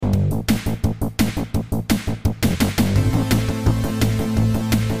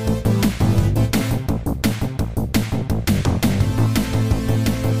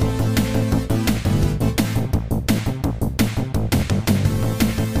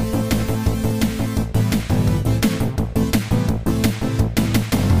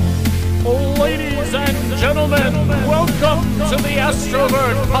gentlemen, welcome to the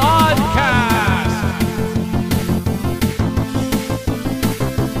Astrovert Podcast.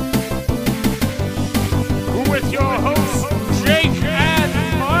 With your hosts, Jake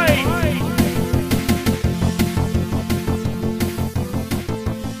and Mike.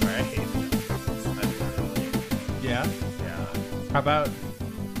 Yeah. How about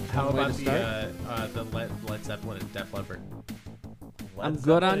the Led Zeppelin and Def Leppard? I'm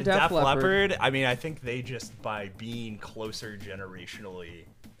good on Def Leppard. I mean, I think they just by being closer generationally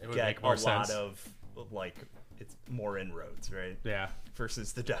get more a sense. lot of like it's more inroads, right? Yeah.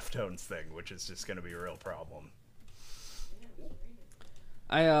 Versus the Deftones thing, which is just going to be a real problem.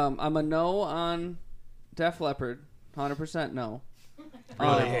 I'm a no on Def Leppard, 100% no.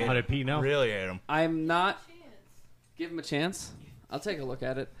 Really hate 100p no. Really hate them. I'm not. Give him a chance. I'll take a look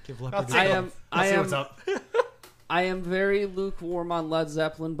at it. Give Leppard. I see am. what's up. I am very lukewarm on Led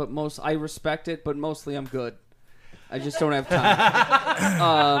Zeppelin, but I respect it, but mostly I'm good. I just don't have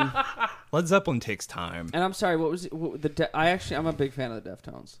time. Led Zeppelin takes time. And I'm sorry, what was it? I'm a big fan of the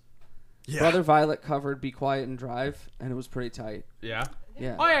Deftones. Yeah. Brother Violet covered "Be Quiet and Drive," and it was pretty tight. Yeah.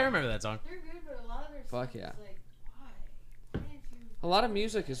 Yeah. Oh yeah, I remember that song. They're good, but a lot of their Fuck stuff yeah. is like, why? Why didn't you... A lot of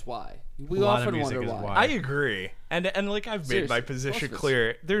music is why. We A lot of often music wonder is why. why. I agree. And like I've made my Seriously, position most of it's-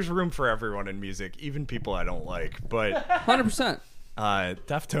 clear. There's room for everyone in music, even people I don't like. But 100%.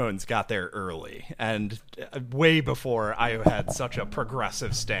 Deftones got there early and way before I had such a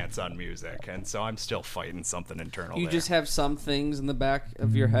progressive stance on music. And so I'm still fighting something internal You there. just have some things in the back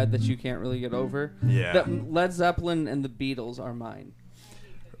of your head that you can't really get over. Yeah. Led Zeppelin and the Beatles are mine.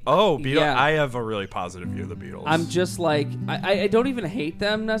 Oh, Beatles. Yeah. I have a really positive view of the Beatles. I'm just like, I don't even hate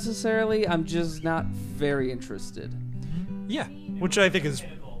them necessarily. I'm just not very interested. Yeah, which I think is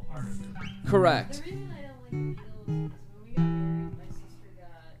Correct. The reason I don't like the Beatles is when we got married, my sister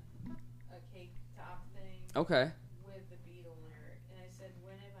got a cake top thing Okay. with the Beatle lyric, and I said,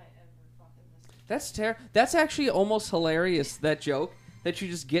 when have I ever fucking listened to That's actually almost hilarious, that joke, that you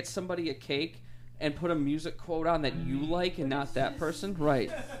just get somebody a cake and put a music quote on that you like and not that person. Right.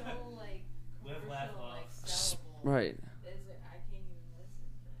 so, like, Live, laugh, commercial, love. like, sellable. Right. I can't even listen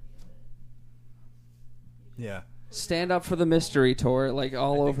to any of it. yeah. Stand up for the mystery tour, like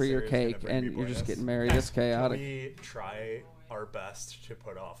all think over your Sarah's gonna cake, bring and people you're in just this. getting married. It's Can chaotic. we try our best to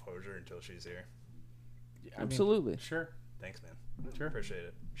put off Hosier until she's here? Absolutely. Sure. Thank man. Sure. Appreciate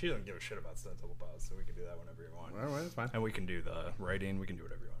it. She doesn't give a shit about Stone Temple Pilots, so we can do that whenever you want. Well, that's fine. And we can do the writing. We can do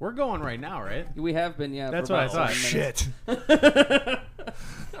whatever you want. We're going right now, right? We have been, yeah. That's for what I about thought. 5 minutes. Shit.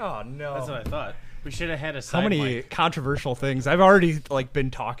 Oh no. That's what I thought. We should have had a side How many mic. controversial things? I've already like been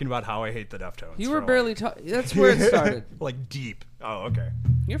talking about how I hate the Deftones. You for, were like- barely talking. That's where it started. like deep. Oh, okay.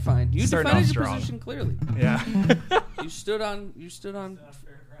 You're fine. You Starting defended off your strong. position clearly. Yeah. You stood on.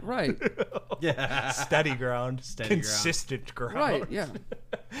 Right. Yeah. Steady ground. Steady ground. Consistent ground. Right. Yeah.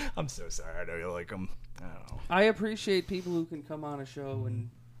 I'm so sorry. I know you like them. I don't know. I appreciate people who can come on a show and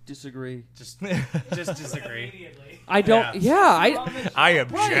disagree. Just disagree. Immediately. I don't. Yeah. I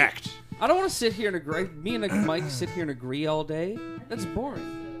object. I don't want to sit here and agree. Me and Mike sit here and agree all day. That's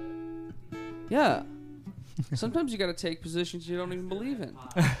boring. Yeah. Sometimes you got to take positions you don't even believe in,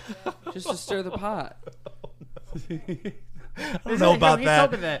 just to stir the pot. I don't know about He that.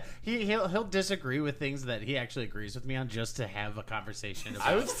 told me that he'll disagree with things that he actually agrees with me on just to have a conversation about.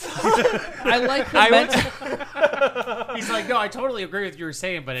 I like the He's like, no, I totally agree with what you were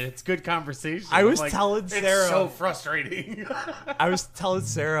saying, but it's good conversation. I was I'm like, telling it's Sarah. so frustrating. I was telling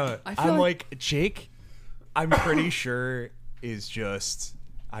Sarah. I feel I'm like- like Jake. I'm pretty sure is just.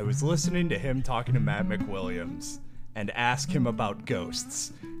 I was listening to him talking to Matt McWilliams and ask him about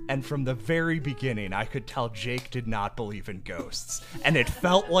ghosts. And from the very beginning, I could tell Jake did not believe in ghosts. And it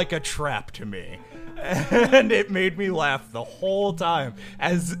felt like a trap to me. And it made me laugh the whole time.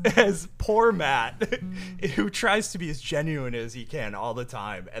 As poor Matt, who tries to be as genuine as he can all the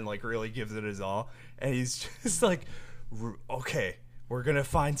time and like really gives it his all. And he's just like, okay, we're going to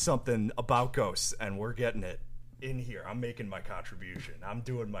find something about ghosts and we're getting it in here. I'm making my contribution. I'm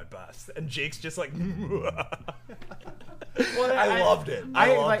doing my best. And Jake's just like, I loved it.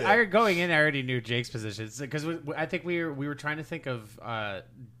 I loved it. Going in, I already knew Jake's positions because I think we were trying to think of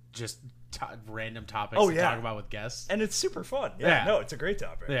just random topics Oh, to yeah. talk about with guests. And it's super fun. Yeah, Yeah. no, it's a great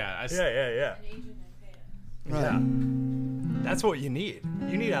topic. Yeah, Yeah. An agent in chaos. Yeah. That's what you need.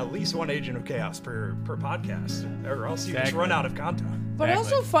 You need at least one agent of chaos per podcast, or else you just Exactly. run out of content. But I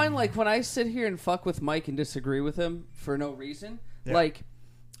Exactly. also find, like, when I sit here and fuck with Mike and disagree with him for no reason, like,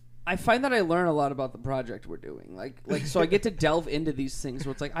 I find that I learn a lot about the project we're doing. Like, so I get to delve into these things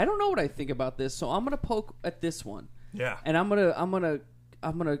where it's like, I don't know what I think about this, so I'm gonna poke at this one, Yeah. and I'm gonna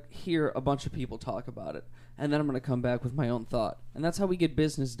I'm gonna hear a bunch of people talk about it, and then I'm gonna come back with my own thought, and that's how we get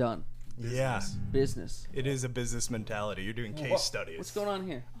business done. Yeah. Business. It is a business mentality. You're doing case studies. What's going on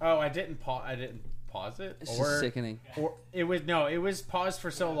here? Oh, I didn't pause it. It's just sickening. Or it was paused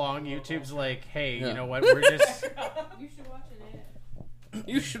for so long. YouTube's like, hey, Yeah. you know what? We're just You should watch an ad.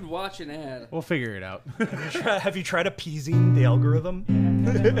 You should watch an ad. we'll figure it out. Have you tried appeasing the algorithm?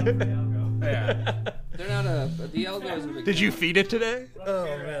 Yeah, They're not the algo isn't a big Did you feed it today? Oh,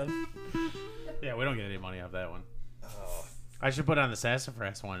 man. yeah, we don't get any money off that one. I should put on the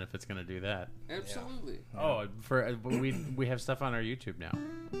Sassafras one if it's gonna do that. Absolutely. Oh, we have stuff on our YouTube now.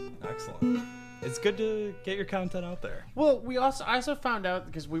 Excellent. It's good to get your content out there. Well, I also found out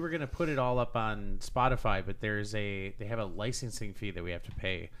because we were gonna put it all up on Spotify, but they have a licensing fee that we have to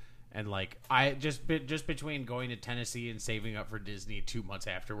pay, and like I just between going to Tennessee and saving up for Disney 2 months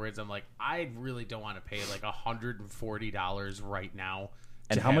afterwards, I'm like I really don't want to pay like $140 right now.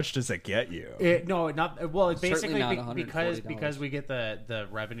 And how much does it get you? It's basically not $140. because we get the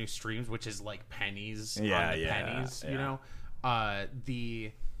revenue streams, which is like pennies Yeah, on the yeah, pennies, yeah. you know.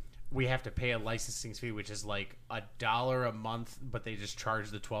 We have to pay a licensing fee, which is like $1 a month, but they just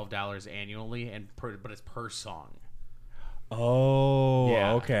charge the $12 annually, but it's per song. Oh,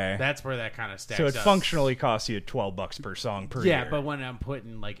 Yeah, okay. That's where that kind of stacks So it up. functionally costs you $12 per song per year. Yeah, but when I'm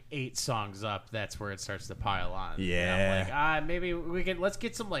putting like 8 songs up, that's where it starts to pile on. Yeah. And I'm like, maybe let's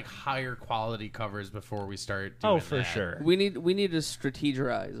get some like higher quality covers before we start doing Oh, for that. sure. We need to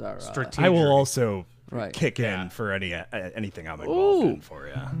strategize our. I will also Right. kick in Yeah. for anything I'm involved Ooh. in for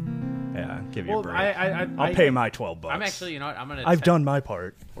you. Yeah, give you a Well, break. I'll I'll pay my $12. I'm actually, you know what? I'm gonna. I've done my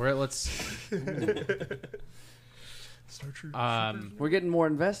part. Let's. We're getting more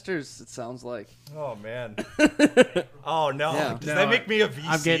investors. It sounds like. Oh man. Oh no. Yeah. Does No, that make me a VC?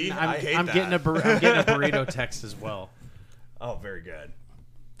 I'm hate I'm that. getting I'm getting a burrito text as well. Oh, very good.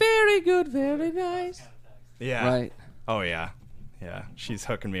 Very good, very nice. Yeah. Right. Oh yeah. Yeah. She's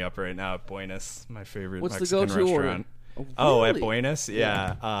hooking me up right now at Buenos, my favorite What's the Mexican go-to order? restaurant. Oh, Oh, at really? Buenos,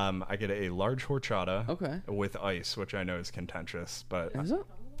 yeah. I get a large horchata Okay. with ice, which I know is contentious, but Is it?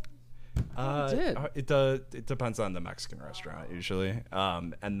 it did. it depends on the Mexican restaurant usually.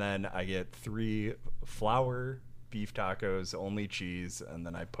 And then I get 3 flour beef tacos, only cheese, and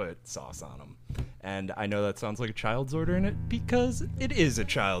then I put sauce on them. And I know that sounds like a child's order in it because it is a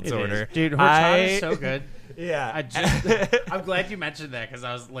child's It order. is. Dude, horchata is so good. Yeah. I'm glad you mentioned that because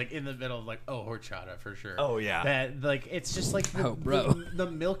I was like in the middle of like, oh, horchata for sure. Oh, yeah. That like it's just like Oh, bro. the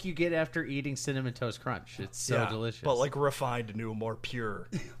milk you get after eating cinnamon toast crunch. It's so Yeah, delicious. but like refined into a more pure,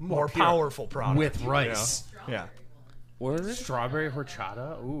 More more pure. powerful product With you know? rice. Yeah. Word? Strawberry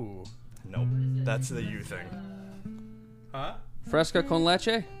horchata. Ooh. Nope. That's the you thing. Huh? Fresca con leche?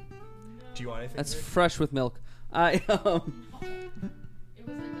 Do you want anything? That's Nick? fresh with milk. I It was like a strawberry.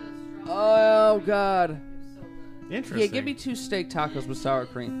 Oh God. It was so good. Interesting. Yeah, give me 2 steak tacos with sour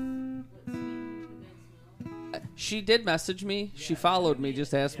cream. She did message me. She followed me,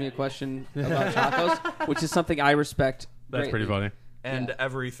 just asked me a question about tacos, which is something I respect. That's pretty greatly. funny. And Yeah.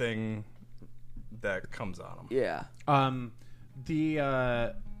 everything that comes on them. Yeah.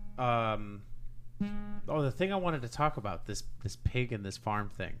 The thing I wanted to talk about this pig and this farm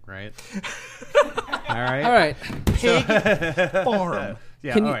thing, right? All right. All right. Farm.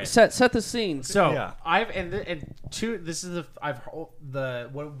 Yeah. Can all you right. set the scene? So Yeah. this is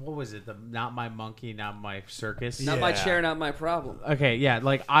what was it? The not my monkey, not my circus. Not my Yeah. chair, not my problem. Okay, yeah,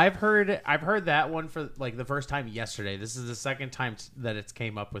 like I've heard that one for like the first time yesterday. This is the second time that it's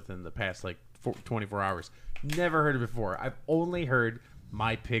came up within the past like 24 hours. Never heard it before. I've only heard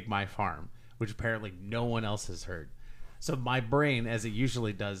my pig, my farm, which apparently no one else has heard. So my brain, as it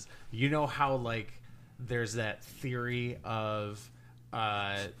usually does, you know how like there's that theory of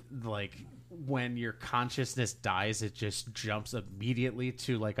like when your consciousness dies, it just jumps immediately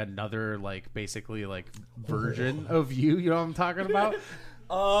to like another like basically like version of you. You know what I'm talking about?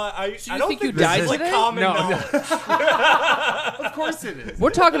 I you don't think you this died is like today? common No, knowledge. Of course it is. We're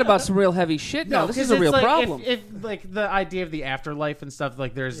talking about some real heavy shit now. This 'cause is a it's real like, problem. If like the idea of the afterlife and stuff,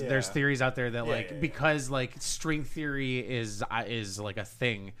 like there's Yeah. theories out there that Yeah, like yeah, yeah. because like string theory is like a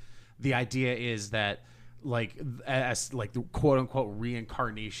thing. The idea is that like as like the quote unquote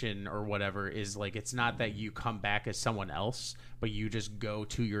reincarnation or whatever is like it's not that you come back as someone else, but you just go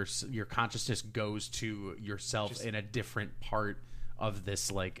to your consciousness goes to yourself in a different part of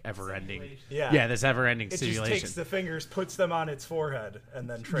this like ever-ending this ever-ending It just simulation. takes the fingers, puts them on its forehead, and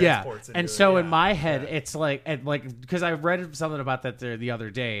then Yeah, transports it. and into so it. in my head, it's like, and like, because I read something about that the other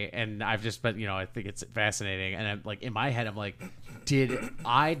day, and I've just been, I think it's fascinating, and I'm like, in my head, I'm like, did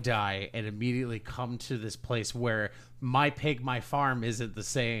I die and immediately come to this place where my pig, my farm isn't the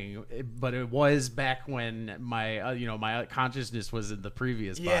saying, but it was back when my, my consciousness was in the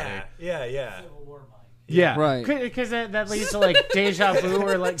previous body. Yeah. Yeah, Right. Because that leads to like deja vu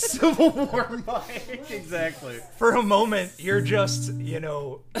or like Civil War mind. Exactly. For a moment, you're just,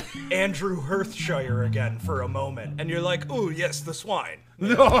 Andrew Hearthshire again for a moment. And you're like, ooh, yes, the swine.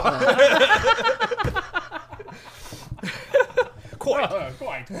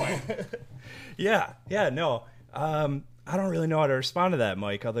 Quite. Yeah, no. I don't really know how to respond to that,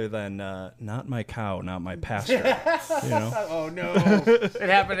 Mike, other than not my cow, not my pasture. Oh no, it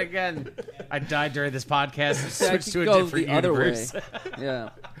happened again. I died during this podcast and I switched could to a go different the other way. universe. Yeah.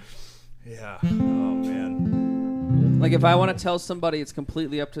 Yeah. Oh, man. Like if I want to tell somebody it's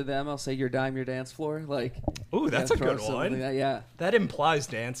completely up to them, I'll say your dime, your dance floor. Like, Ooh, that's a throw good something one. like that, yeah. That implies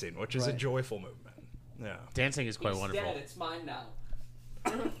dancing, which is a Right. joyful movement. Yeah. Dancing is quite wonderful. It's mine now.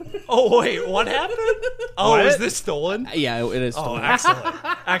 Oh, wait, what happened? Oh, What? is this stolen? Yeah, it is. Oh, Stolen. excellent.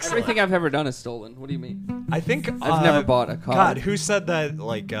 Everything I've ever done is stolen. What do you mean? I think I've never bought a car. God, who said that?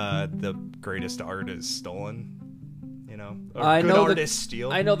 Like the greatest art is stolen. Or I good know art the- is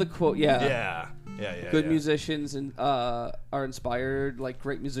steal. I know the quote. Yeah. Yeah. Good musicians and are inspired like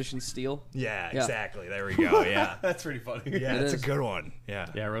great musicians steal. Yeah, Yeah. exactly. There we go. Yeah. That's pretty funny. Yeah, It that's is. a good one. Yeah.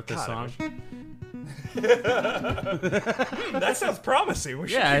 Yeah, I wrote this God, I song. That sounds promising. We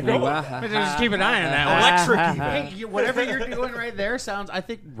should Yeah, I keep think going. just keep an eye on that one. Electric even. Hey, whatever you're doing right there sounds. I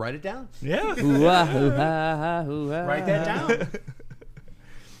think write it down. Yeah. Write that down.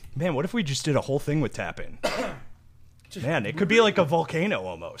 Man, what if we just did a whole thing with tapping? Man, it could be like a volcano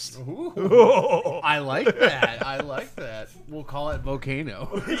almost. I like that. I like that. We'll call it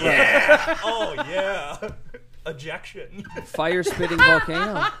Volcano. Yeah. Oh, yeah. Ejection. Fire spitting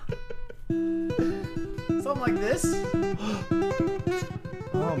volcano. Something like this.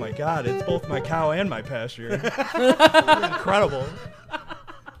 Oh, my God. It's both my cow and my pasture. Incredible.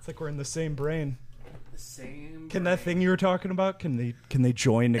 It's like we're in the same brain. Same. Can that thing you were talking about, can they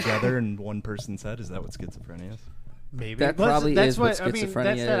join together in one person's head? Is that what schizophrenia is? Maybe That But probably that's is what I mean, schizophrenia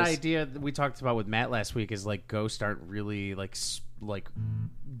that's that is. idea that we talked about with Matt last week. Is like ghosts aren't really like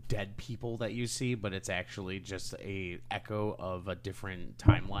dead people that you see, but it's actually just a echo of a different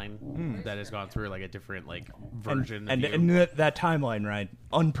timeline that has gone through like a different like version. And of you. and that timeline, right?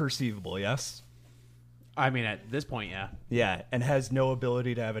 Unperceivable, yes? I mean, at this point, yeah. Yeah, and has no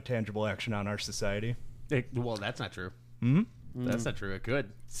ability to have a tangible action on our society. Well, that's not true. Hmm? That's not true. It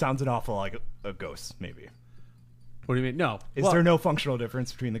could. Sounds an awful like a ghost, maybe. What do you mean? No. Is there no functional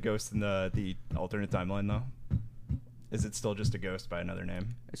difference between the ghost and the alternate timeline, though? Is it still just a ghost by another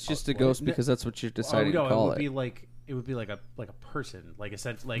name? It's just a ghost because that's what you're deciding no, to call it would it. be like it would be like a person, like a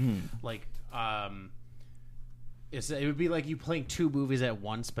sense, like it would be like you playing two movies at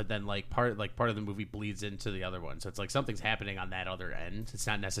once, but then like part of the movie bleeds into the other one. So it's like something's happening on that other end. It's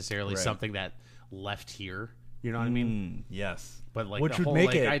not necessarily Right. something that left here. You know what I mean? Yes. But like which the would whole make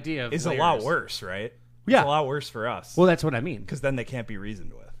like, it idea of is layers. a lot worse, right? Yeah. It's a lot worse for us. Well, that's what I mean. Because then they can't be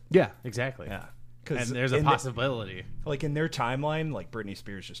reasoned with. Yeah, exactly. Yeah. And there's a possibility. Like in their timeline, like Britney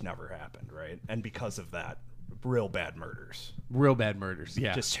Spears just never happened, right? And because of that, real bad murders. Real bad murders.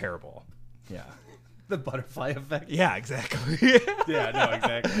 Yeah. Just terrible. Yeah. the butterfly effect. Yeah, exactly. Yeah, no,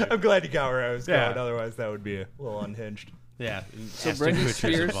 exactly. I'm glad you got where I was Yeah. going. Otherwise, that would be a little unhinged. Yeah. So Ashton Britney Kutcher's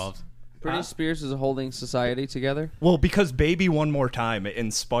Spears- involved. Britney Spears is holding society together. Well, because Baby One More Time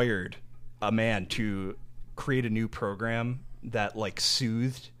inspired a man to create a new program that like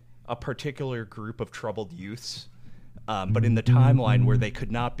soothed a particular group of troubled youths, but in the timeline where they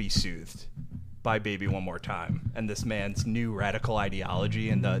could not be soothed by Baby One More Time. And this man's new radical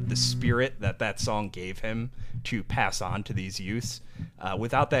ideology and the spirit that song gave him to pass on to these youths,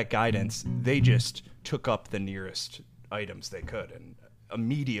 without that guidance, they just took up the nearest items they could and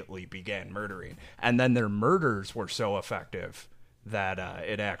immediately began murdering. And then their murders were so effective that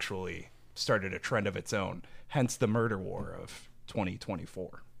it actually started a trend of its own. Hence the murder war of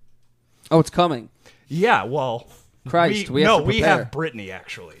 2024. Oh, it's coming. Yeah, well, Christ, we have to we prepare. have Britney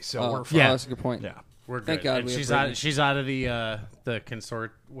actually, so Oh, we're oh, fine. that's a good point. Yeah, We're good. Thank God And we have she's Britney. out. She's out of the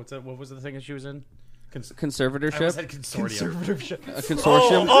consort. What was the thing that she was in? I almost Conservatorship. said consortium. conservatorship. A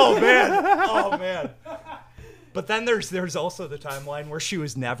consortium. Oh man. But then there's also the timeline where she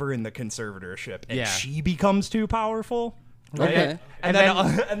was never in the conservatorship and Yeah. she becomes too powerful. Right? Okay. And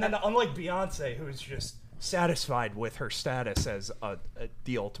then unlike Beyonce, who's just satisfied with her status as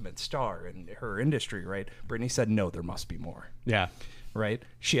the ultimate star in her industry, right? Britney said, no, there must be more, Yeah. right?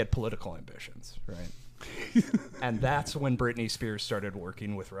 She had political ambitions, right? And that's when Britney Spears started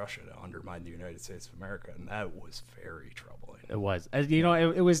working with Russia to undermine the United States of America, and that was very troubling. It was. You know,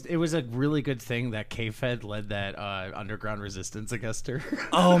 it was a really good thing that K-Fed led that underground resistance against her.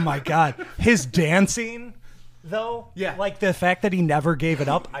 Oh my God. His dancing, though, Yeah. like the fact that he never gave it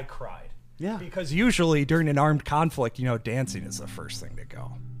up, I cried. Yeah. Because usually during an armed conflict, you know, dancing is the first thing to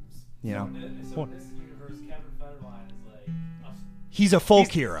go. You know? So in this universe, Kevin Federline is like He's a folk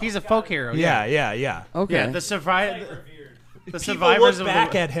hero. He's a folk hero. Yeah. Okay. Yeah, the revered. the People survivors look of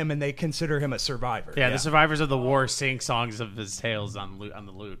back the at him and they consider him a survivor. the survivors of the war sing songs of his tales on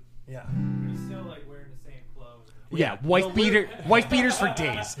the lute. Yeah. He's still like wearing the same clothes. Yeah, wife beaters for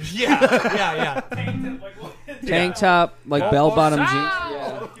days. Yeah. Tank top, like bell bottom jeans.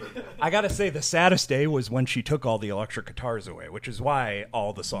 Yeah. I gotta say, the saddest day was when she took all the electric guitars away, which is why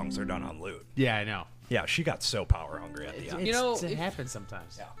all the songs are done on lute. Yeah, I know. Yeah, she got so power hungry at the end. You know, it happens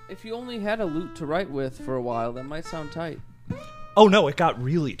sometimes. Yeah. If you only had a lute to write with for a while, that might sound tight. Oh no, it got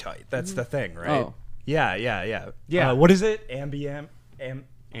really tight. That's the thing, right? Oh. Yeah. Yeah. What is it? Ambient?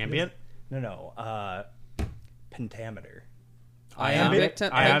 No. Pentameter. Iambic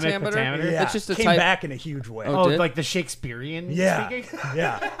pentameter? Yeah. It's just a Came type. back in a huge way. Oh, Oh, did? like the Shakespearean yeah. speaking?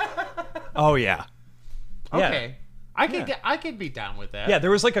 Yeah. Oh yeah. Okay. I could be down with that. Yeah, there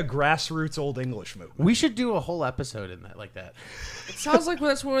was like a grassroots old English movement. We should do a whole episode in that like that. It sounds like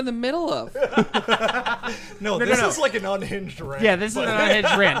that's what we're in the middle of. No, this is like an unhinged rant. Yeah, this is an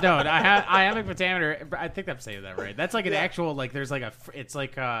unhinged rant. No, iambic pentameter. I think I'm saying that right. That's like an actual like. There's like it's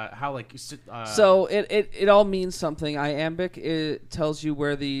like how like. So it all means something. Iambic, it tells you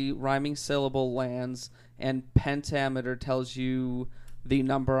where the rhyming syllable lands, and pentameter tells you the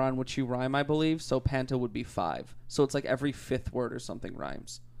number on which you rhyme, I believe. So penta would be 5. So it's like every 5th word or something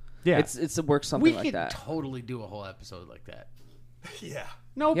rhymes. Yeah, It works something we like could that. totally do a whole episode like that. Yeah.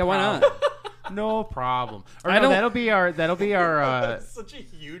 No, Yeah, why problem. No problem. Or I no, don't- that'll be our. Such a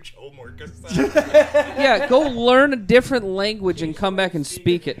huge homework assignment. Yeah, go learn a different language and come back and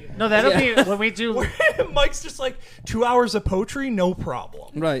speak it. No, that'll be when we do. Mike's just like 2 hours of poetry, no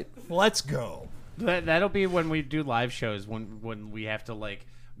problem. Right. Let's go. That'll be when we do live shows when we have to like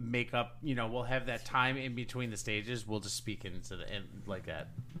make up. You know, we'll have that time in between the stages. We'll just speak into the end like that.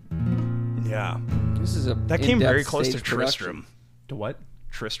 Yeah. This is a That came very in-depth close to stage production. Tristram. To what?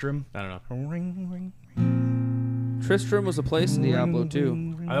 Tristram? I don't know. Ring, ring. Tristram was a place in Diablo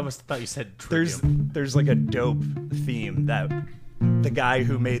 2. I almost thought you said trivia. There's like a dope theme that the guy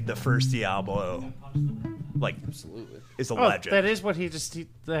who made the first Diablo like Absolutely. is a Oh, legend. that is what he just. Yeah,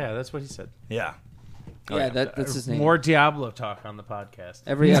 that's what he said. Yeah. Yeah, that's his name. More Diablo talk on the podcast.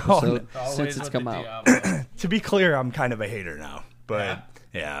 Every No, episode Always since it's with come the out. Diablo. To be clear, I'm kind of a hater now, but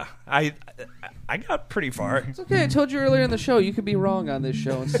yeah, I got pretty far. It's okay. I told you earlier in the show you could be wrong on this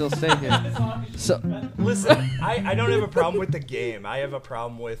show and still stay here. So Listen, I don't have a problem with the game. I have a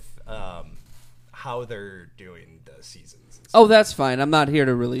problem with how they're doing the seasons. and Oh, stuff. that's fine. I'm not here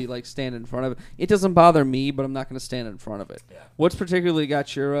to really like stand in front of it. It doesn't bother me, but I'm not going to stand in front of it. Yeah. What's particularly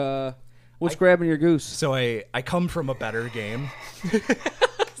got your what's grabbing your goose? So I come from a better game.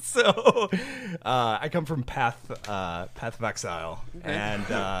 So I come from Path of Exile,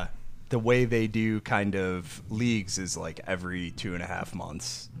 and the way they do kind of leagues is like every 2.5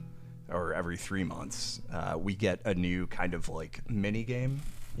 months or every 3 months we get a new kind of like mini game,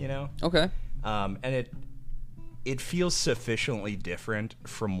 you know. Okay. And it feels sufficiently different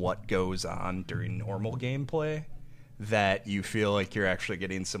from what goes on during normal gameplay that you feel like you're actually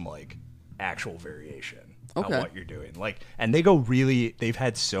getting some like actual variation Okay. on what you're doing. Like, and they've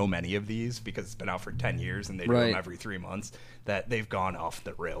had so many of these because it's been out for 10 years and they do Right. them every 3 months that they've gone off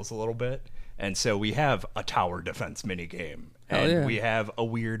the rails a little bit. And so we have a tower defense mini game, Hell and yeah. we have a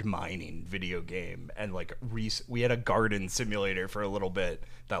weird mining video game, and like we had a garden simulator for a little bit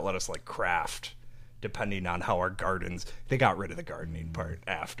that let us like craft depending on how our gardens. They got rid of the gardening part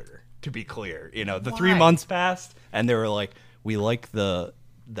after, to be clear. You know, the 3 months passed and they were like, we like the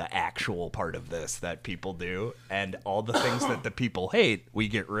actual part of this that people do, and all the things that the people hate we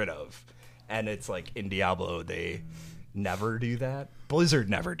get rid of. And it's like in Diablo they never do that. Blizzard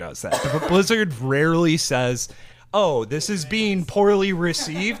never does that. But Blizzard rarely says, oh, this is being poorly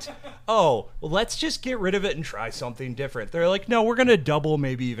received. Oh, well, let's just get rid of it and try something different. They're like, no, we're going to double,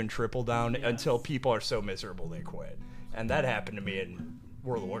 maybe even triple down until people are so miserable they quit. And that happened to me in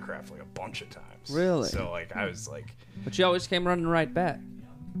World of Warcraft like a bunch of times. Really? So like I was like, But you always came running right back.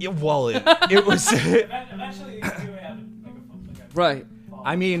 yeah, well, it was. Eventually, you do have like a Right.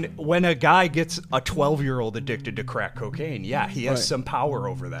 I mean, when a guy gets a 12-year-old addicted to crack cocaine, yeah, he has Right. some power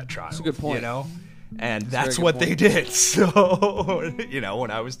over that child. That's a good point. You know, And that's very what good they did. So, you know,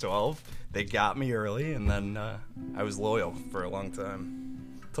 when I was 12, they got me early, and then I was loyal for a long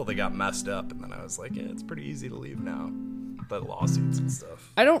time until they got messed up, and then I was like, yeah, it's pretty easy to leave now. But lawsuits and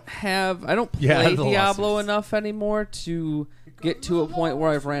stuff. I don't play Yeah, the Diablo lawsuits. enough anymore to get to a point where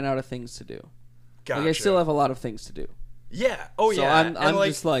I've ran out of things to do. Gotcha. Like I still have a lot of things to do. Yeah. Oh, So yeah. I'm And, like,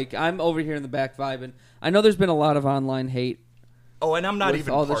 just like I'm over here in the back vibing. I know there's been a lot of online hate. oh, and I'm not with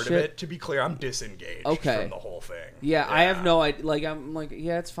even all part the of shit. it. To be clear, I'm disengaged Okay. from the whole thing. Yeah, I have no idea. Like I'm like,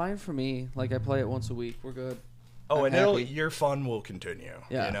 yeah, it's fine for me. Like I play it once a week. We're good. Oh, I'm and happy. your fun will continue.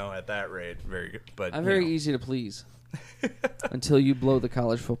 Yeah. You know, at that rate, very good. But I'm you very know. easy to please until you blow the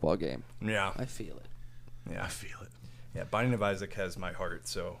college football game. Yeah. I feel it. Yeah, I feel it. Yeah, Binding of Isaac has my heart,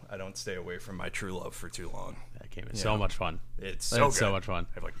 so I don't stay away from my true love for too long. That game is Yeah. so much fun. It's That's so good. so much fun.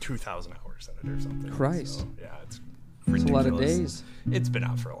 I have like 2,000 hours in it or something. Christ. So, yeah, it's It's a ridiculous. lot of days. It's been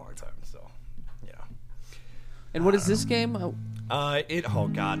out for a long time, so yeah. And what is this game? Oh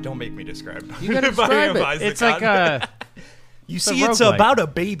god, don't make me describe. You gotta Binding describe of it. Isaac It's like on- a You a see, it's roguelike. about a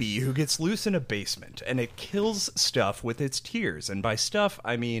baby who gets loose in a basement, and it kills stuff with its tears. And by stuff,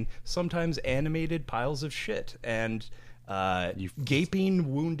 I mean sometimes animated piles of shit and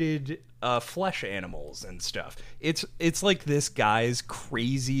gaping, wounded flesh animals and stuff. It's like this guy's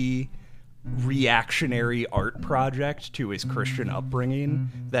crazy reactionary art project to his Christian upbringing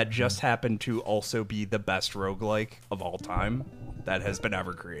that just happened to also be the best roguelike of all time that has been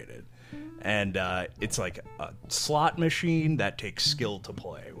ever created. And it's like a slot machine that takes skill to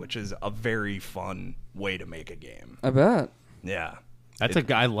play, which is a very fun way to make a game. I bet. Yeah.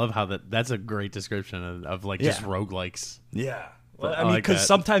 I love how that's a great description of like just Yeah. roguelikes. Yeah. Well, I I mean, like because that.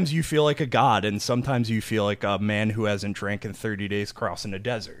 sometimes you feel like a god, and sometimes you feel like a man who hasn't drank in 30 days crossing a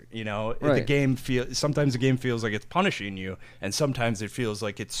desert. You know, the Right. game sometimes the game feels like it's punishing you, and sometimes it feels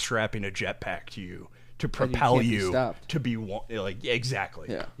like it's strapping a jetpack to you to propel can't be you stopped. to be like exactly.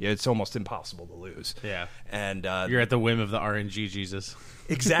 Yeah. It's almost impossible to lose. Yeah. And You're at the whim of the RNG Jesus.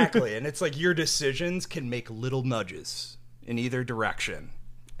 exactly, and it's like your decisions can make little nudges in either direction,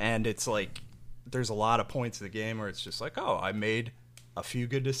 and it's like there's a lot of points of the game where it's just like, oh, I made a few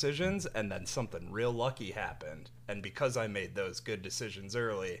good decisions and then something real lucky happened, and because I made those good decisions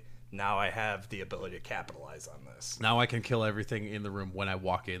early, now I have the ability to capitalize on this. Now I can kill everything in the room when I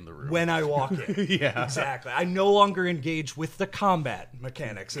walk in the room. When I walk in. Yeah. Exactly. I no longer engage with the combat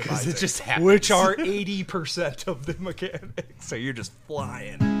mechanics of Isaac, it just happens. which are 80% of the mechanics. So you're just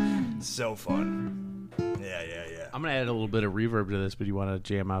flying. So fun. Yeah. I'm gonna add a little bit of reverb to this, but you want to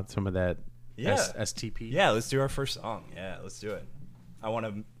jam out some of that Yeah. STP? Yeah, let's do our first song. Yeah, let's do it. I want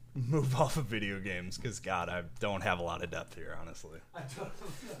to move off of video games because, God, I don't have a lot of depth here, honestly. I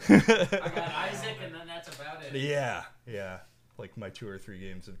got Isaac, and then that's about it. Yeah. Like my 2 or 3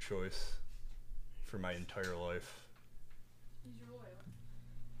 games of choice for my entire life.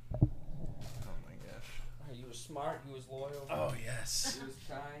 Oh my gosh. He was smart. He was loyal. Oh yes. He was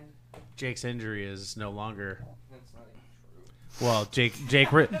kind. Jake's injury is no longer. That's not even true. Well, Jake Jake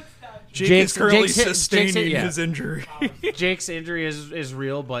Jake's- is currently Jake's- sustaining yeah. his injury. Jake's injury is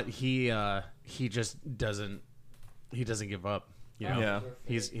real, but he just doesn't give up. You know, Yeah.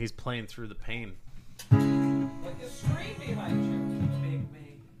 he's playing through the pain. Like a screen behind you. Big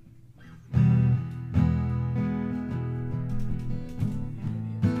me.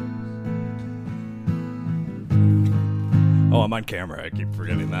 Oh, I'm on camera. I keep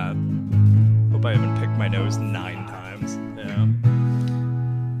forgetting that. Hope I haven't picked my nose 9 times. Yeah.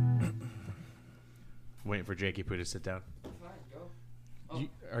 Waiting for Jakey Poo to sit down. Fine, go.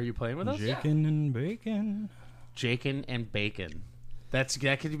 Are you playing with us? Chicken and bacon. Jakin and Bacon. That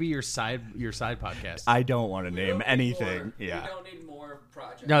could be your side podcast. I don't want to name anything. Yeah. We don't need more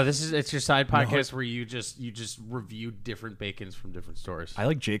projects. No, it's your side podcast where you just review different bacons from different stores. I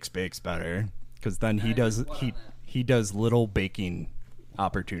like Jake's Bakes better because then he I does agree with what on he does little baking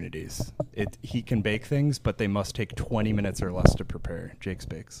opportunities. He can bake things, but they must take 20 minutes or less to prepare. Jake's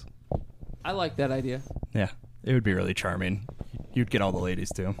Bakes. I like that idea. Yeah, it would be really charming. You'd get all the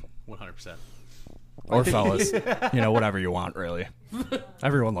ladies too, 100%. or fellas. You know, whatever you want, really.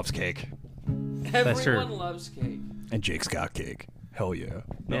 Everyone loves cake, Everyone true. loves cake. and Jake's got cake. Hell yeah.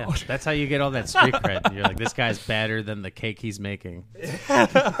 Yeah, No. that's how you get all that street cred. You're like, this guy's better than the cake he's making.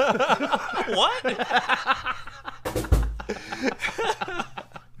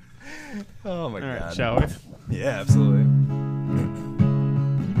 Oh my All right, god. shall we? Yeah, absolutely.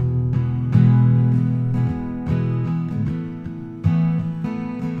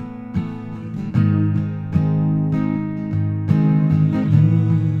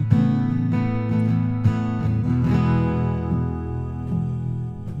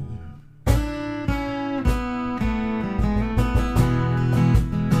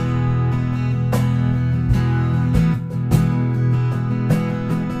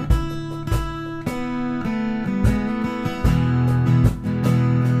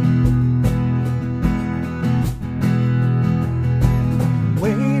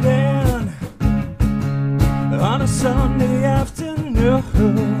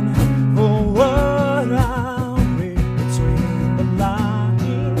 for what I read between the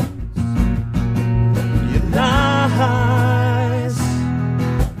lines. Your lies.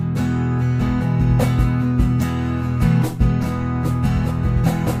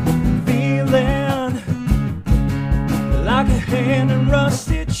 Feeling like a hand in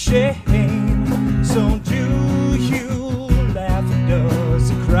rusted chain. So do you laugh or does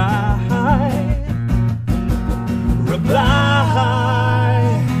it cry? Reply.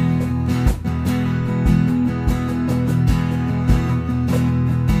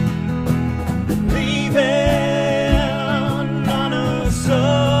 Leaving on a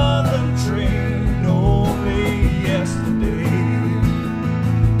southern train only yesterday.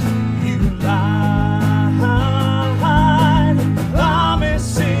 You lied,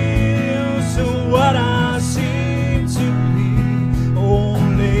 promising so what I seem to be.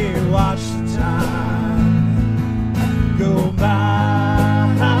 Only watch the time go by.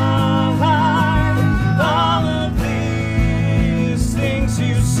 All of these things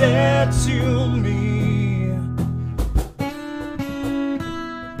you said to me.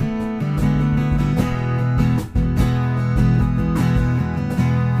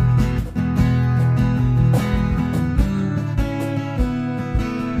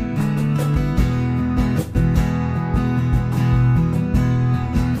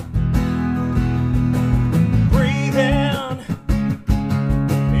 Breathing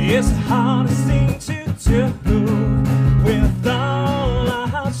is the hardest thing to do. With all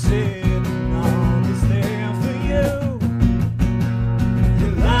I've said and all is there for you. You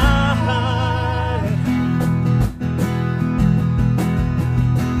lied.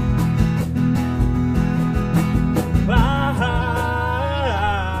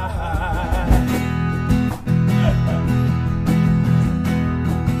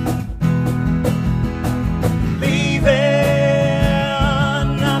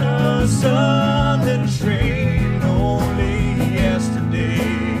 Leaving on a southern train only yesterday.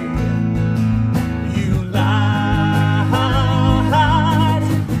 You lied.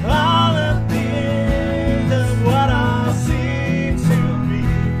 All of this is what I seem to be.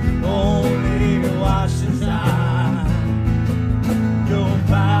 Only watch the time go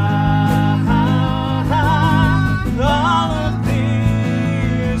by. All of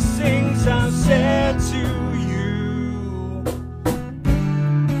these things I said to you.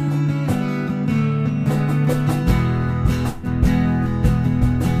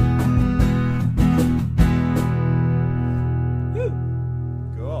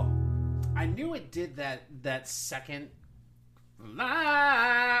 Cool. I knew it did that second.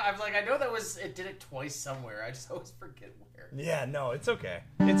 I was like, I know that was it. Did it twice somewhere. I just always forget where. Yeah, no, it's okay.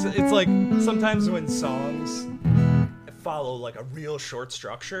 It's like sometimes when songs follow like a real short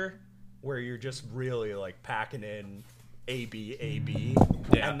structure where you're just really like packing in A B,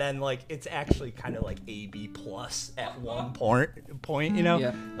 Yeah. and then like it's actually kind of like AB plus at one point, you know?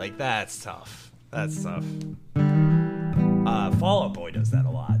 Yeah. Like that's tough. That's tough. Fall Out Boy does that a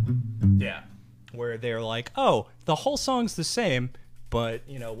lot. Yeah. Where they're like, oh, the whole song's the same, but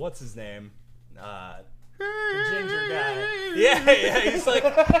you know, what's his name? The ginger guy. Yeah, he's like,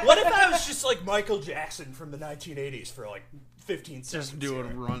 what if I was just like Michael Jackson from the 1980s for like 15 seconds? Just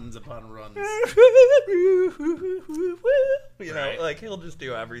doing runs upon runs. You know, Right. like he'll just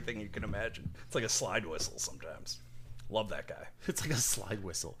do everything you can imagine. It's like a slide whistle sometimes. Love that guy. It's like a slide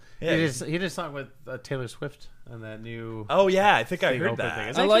whistle. Yeah, he did a song with Taylor Swift and that new. Oh yeah, I think I Big heard open that. thing.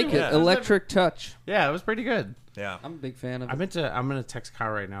 It's I like it. Yeah. Electric Touch. Yeah, it was pretty good. Yeah. I'm a big fan of it. I'm gonna text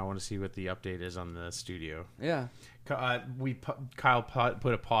Kyle right now. I want to see what the update is on the studio. Yeah. Kyle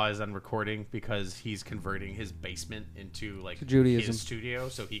put a pause on recording because he's converting his basement into like To Judaism. his studio,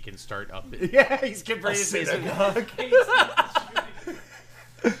 so he can start up. Yeah, he's converting his basement.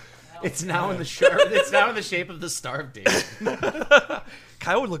 It's now in the It's now in the shape of the Star of David.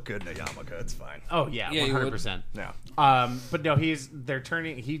 Kyle would look good in a yarmulke. It's fine. Oh yeah, Yeah, you would. 100%. Yeah. But no, they're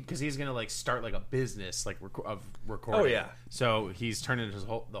turning because he's gonna like start like a business like of recording. Oh, yeah. So he's turning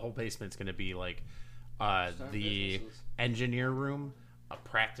the whole basement's gonna be like the businesses. engineer room, a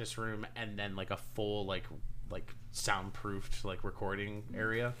practice room, and then like a full like soundproofed like recording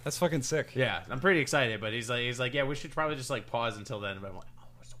area. That's fucking sick. Yeah, I'm pretty excited. But he's like, yeah, we should probably just like pause until then. But I'm like, oh,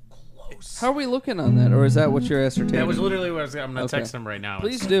 we're so close. How are we looking on that, or is that what you're ascertaining? That was literally what I'm gonna Okay. text him right now.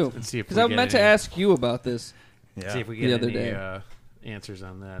 Please do, and see if because we I get meant to any- ask you about this. Yeah. See if we The get other any day. answers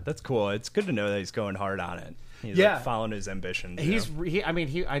on that. That's cool. It's good to know that he's going hard on it. He's Yeah. like following his ambitions. He's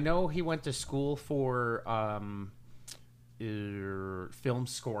I know he went to school for film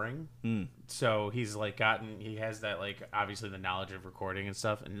scoring. So he's like he has that like obviously the knowledge of recording and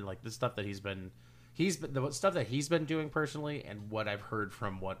stuff, and like the stuff that he's been the stuff that he's been doing personally, and what I've heard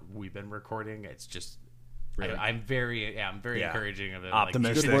from what we've been recording. It's just. Really? I'm very encouraging of it.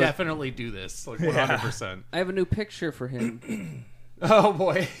 Optimistic. Like, you should definitely do this, like 100%. I have a new picture for him. Oh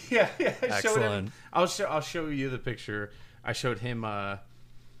boy, yeah. I showed Excellent. him. I'll show you the picture. I showed him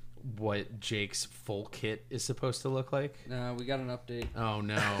what Jake's full kit is supposed to look like. No, we got an update. Oh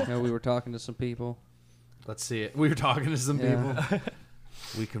no. No, we were talking to some people. Let's see it. We were talking to some Yeah. people.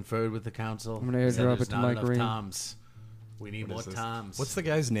 We conferred with the council. I'm gonna Said airdrop there's it to not Mike enough Green. Toms. We need more What is this? Toms. What's the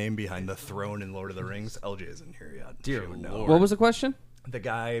guy's name behind the throne in Lord of the Rings? LJ isn't here yet. Dear She would know. Lord. What was the question? The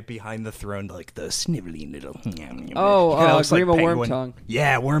guy behind the throne, like the snivelly little. Oh, He kinda looks like Grima Penguin. Wormtongue.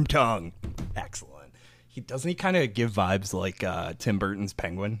 Yeah, Wormtongue. Excellent. He kind of give vibes like Tim Burton's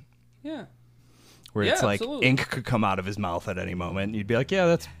Penguin, Yeah. where Yeah, it's like absolutely. ink could come out of his mouth at any moment. And you'd be like,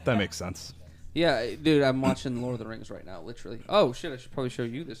 yeah, that makes sense. Yeah, dude, I'm watching Lord of the Rings right now, literally. Oh, shit, I should probably show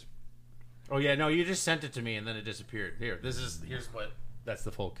you this. Oh yeah, no, you just sent it to me and then it disappeared. Here's what. That's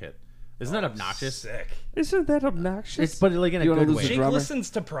the full kit. Isn't that obnoxious? Sick. Isn't that obnoxious? It's but like in a You wanna good lose way. the Jake drummer? listens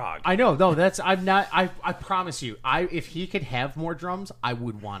to Prague. I know. No, that's I'm not. I promise you. If he could have more drums, I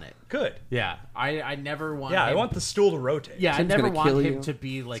would want it. Good. Yeah, I never want. Yeah, I him- want the stool to rotate. Yeah, Tim's I never gonna want kill him you. to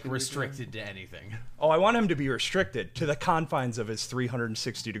be like restricted to anything. Oh, I want him to be restricted to the confines of his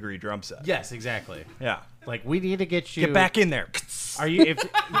 360-degree drum set. Yes, exactly. Yeah. Like we need to get you. Get back in there. Are you? If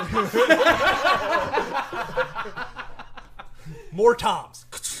More toms.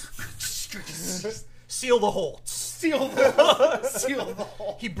 Seal the hole. seal the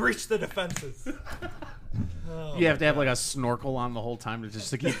hole. He breached the defenses. You have to have like a snorkel on the whole time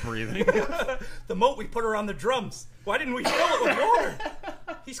to keep breathing. The moat we put around the drums. Why didn't we fill it with water?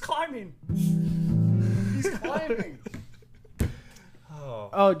 He's climbing. He's climbing.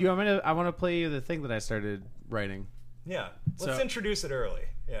 Oh, do you want me to? I want to play you the thing that I started writing. Yeah. Let's So- introduce it early.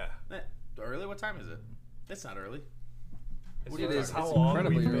 Yeah. Early? What time is it? It's not early. It is. How It's long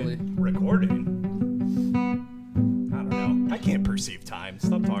incredibly we've early. been recording. I don't know. I can't perceive time.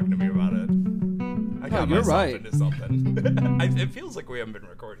 Stop talking to me about it. I got you're myself right. into something. It feels like we haven't been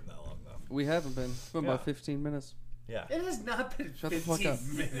recording that long though. We haven't been. It's been about Yeah. 15 minutes. Yeah. It has not been Shut the fuck up.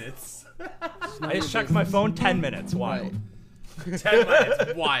 minutes. I just checked my phone. 10 minutes. Wild. Right. 10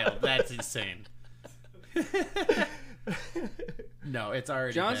 minutes. Wild. That's insane. No, it's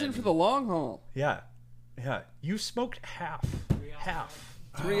already Johnson been. for the long haul. Yeah. Yeah. You smoked half.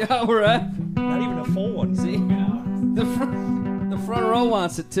 3 hour app. Not even a full one. See? The front row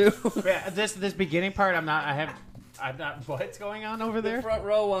wants it too. Yeah, this beginning part, I'm not. What's going on over The there? front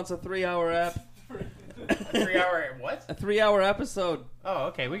row wants a 3 hour app. 3 hour what? A 3 hour episode. Oh,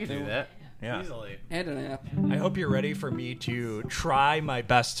 okay, we can do that Yeah. easily. And an app. I hope you're ready for me to try my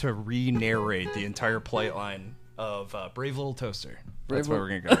best to re-narrate the entire plate line of Brave Little Toaster. That's what Little-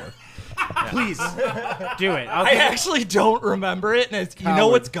 we're gonna go with. Please do it. I actually don't remember it, and you know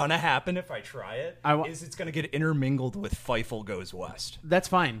Coward. what's gonna happen if I try it? Is It's gonna get intermingled with Feifel Goes West. That's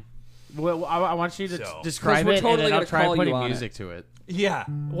fine. Well, I want you to So- describe 'Cause we're it, totally and then I'll gonna try call you putting on music to it. Yeah.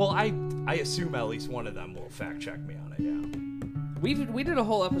 Well, I assume at least one of them will fact check me on it. Yeah. We did a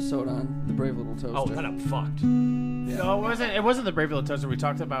whole episode on the Brave Little Toaster. Oh, then I'm fucked. No, it wasn't the Brave Little Toaster. We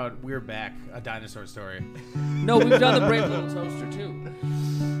talked about We're Back, a dinosaur story. No, we've done the Brave Little Toaster too.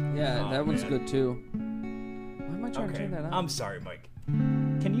 Yeah, that one's man. good too. Why am I trying to Okay. turn that on? I'm sorry, Mike.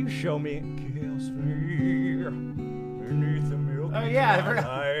 Can you show me? Kiss me beneath the milky Oh, yeah, I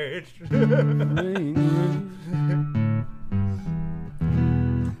forgot.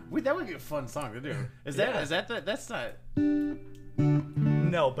 Wait, that would be a fun song to do. That's not.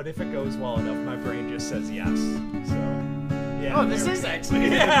 No, but if it goes well enough, my brain just says yes. So, yeah. Oh, this there is we go. actually.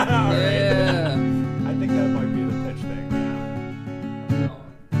 Yeah, all right. Yeah. I think that might be the pitch thing.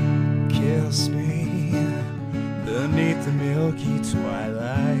 Yeah. Kiss me beneath the milky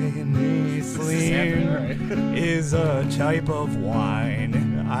twilight. Sleep is a type of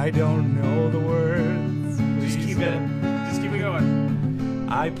wine. I don't know the words. Just keep it going.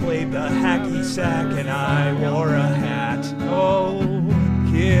 I played the hacky sack and I wore a hat. Oh,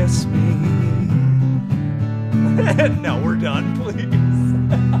 kiss me. No, we're done, please.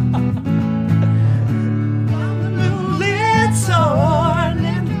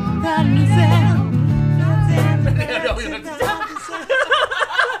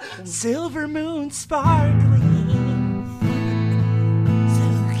 Silver moon sparkling. So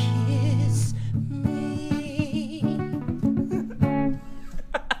kiss me.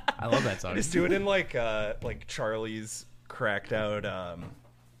 I love that song. Just do it in like Charlie's cracked out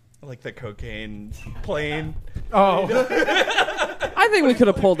like the cocaine plane. Oh, I think we could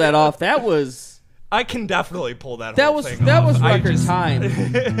have pulled that off. That was I can definitely pull that that whole was thing that off. was I record just-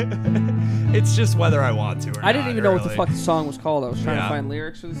 time. It's just whether I want to or I didn't not, even know what the really. fuck the song was called. I was trying Yeah. to find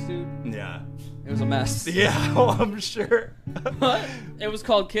lyrics for this dude. Yeah. It was a mess. Yeah, well, I'm sure. What? It was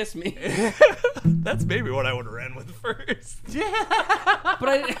called Kiss Me. That's maybe what I would have ran with first. But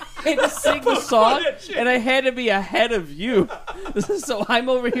I had to sing the song, and I had to be ahead of you. So I'm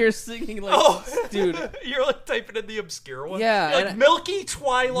over here singing like, dude. You're like typing in the obscure one. Yeah, You're like and Milky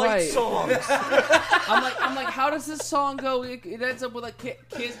Twilight Right. songs. I'm like, how does this song go? It ends up with a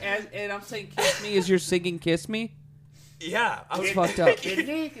kiss, and I'm saying "Kiss Me" as you're singing "Kiss Me." Yeah, I was It's fucked up.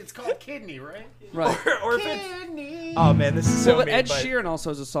 Kidney? It's called Kidney, right? Right. or if it's, oh man, this is so Well, but mean, Ed but- Sheeran also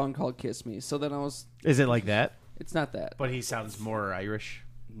has a song called "Kiss Me." So then I was, Is it like that? it's not that. But he sounds more Irish.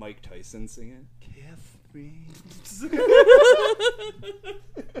 Mike Tyson singing. Kiss me.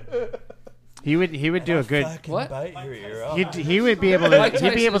 He would do a good. What? Bite your ear off. He would be able to. Mike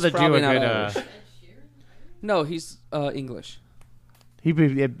He'd be able Tyson's to do a probably not good. Irish. Ed Sheeran? No, he's English. He'd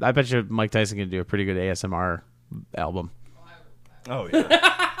be. I bet you Mike Tyson can do a pretty good ASMR album. Oh yeah.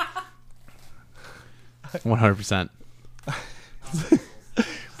 100%.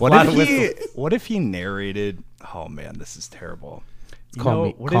 What if he narrated? Oh man, this is terrible. What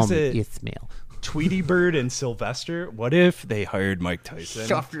call is me it? Ismail. Tweety Bird and Sylvester. What if they hired Mike Tyson?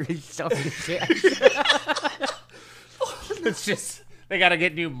 It's just they gotta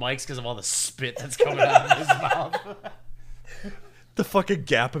get new mics because of all the spit that's coming out of his mouth. The fucking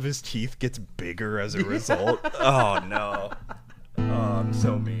gap of his teeth gets bigger as a result. Oh no. Oh, I'm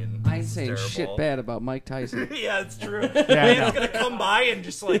so mean. I ain't This is saying terrible. shit bad about Mike Tyson. Yeah, it's true. I Man's know. gonna come by and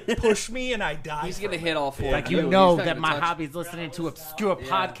just like push me and I die. He's from gonna it. hit all four. Like of you He's know not that gonna my touch- hobby is listening to obscure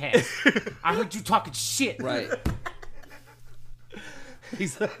podcasts. I heard you talking shit. Right.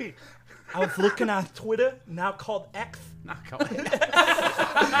 He's like, I was looking at Twitter, now called X, not going. and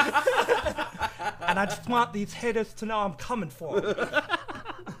I just want these haters to know I'm coming for them.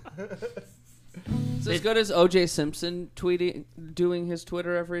 It's as good as O.J. Simpson doing his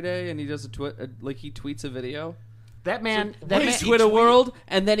Twitter every day, and he does like he tweets a video. That man. That That his man. Twitter world,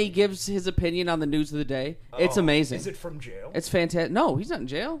 and then he gives his opinion on the news of the day. It's amazing. Is it from jail? It's fantastic. No, he's not in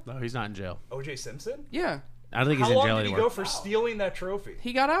jail. No, he's not in jail. O.J. Simpson? Yeah, I don't think he's How in long jail did he anymore. go for stealing that trophy?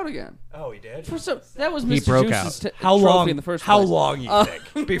 he got out again. Oh, he did? That was He Mr. broke Juice's out. How trophy long? in the first How place. long you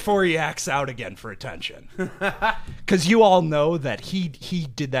think before he acts out again for attention? Because you all know that he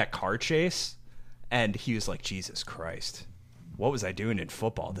did that car chase, and he was like, Jesus Christ, what was I doing in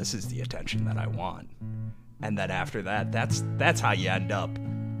football? This is the attention that I want. And then after that, that's how you end up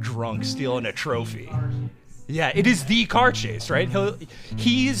drunk stealing a trophy. Yeah, it is the car chase, right?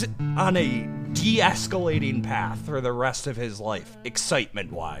 He's on a de-escalating path for the rest of his life,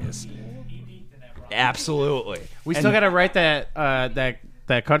 excitement-wise. Absolutely. We still gotta write that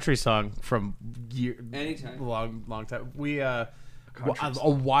country song from Anytime. long time. We a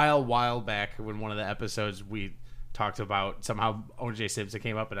while back when one of the episodes we talked about somehow O.J. Simpson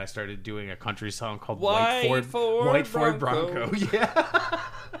came up and I started doing a country song called White Ford Bronco. Yeah.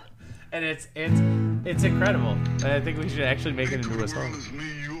 And it's incredible. And I think we should actually make it into a song. Is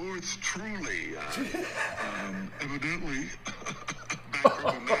me yours truly. Evidently, back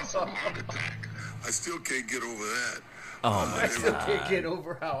from a massive heart attack. I still can't get over that. Oh my God. Can't get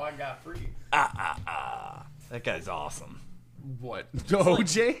over how I got free. That guy's awesome. What?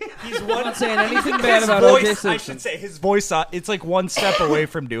 OJ? He's I'm one. not saying anything bad His about O.J. voice, Simpson. I should say, his voice. It's like one step away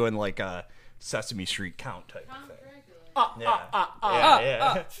from doing like a Sesame Street count type of thing.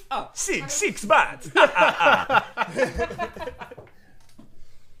 Yeah. Six bats.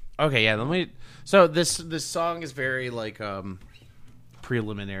 Okay, yeah. Let me. So this song is very like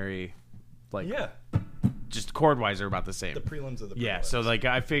preliminary, like Yeah, just chord wise are about the same. the prelims of the Yeah. prelims. So like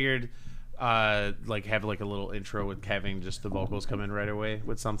I figured, like have like a little intro with having just the vocals come in right away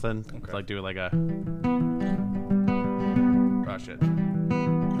with something. Okay. Like do like a. Oh shit.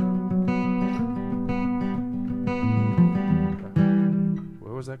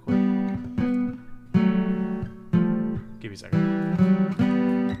 Where was that chord? Give me a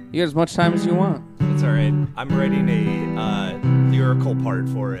second. You got as much time as you want. It's all right. I'm writing a lyrical part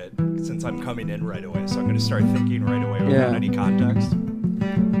for it since I'm coming in right away. So I'm going to start thinking right away without Yeah. any context.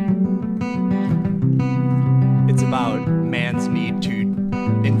 It's about man's need to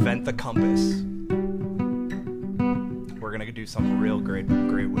invent the compass. We're going to do something real great with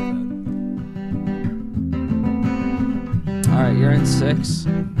it. All right, you're in 6.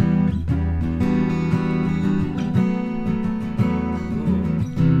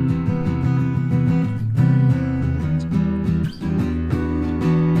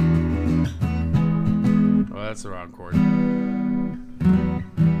 Oh, that's the wrong chord.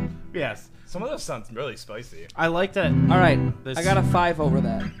 Yes, Some of those sounds really spicy. I like that. All right, This- I got a 5 over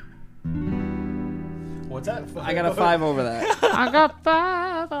that.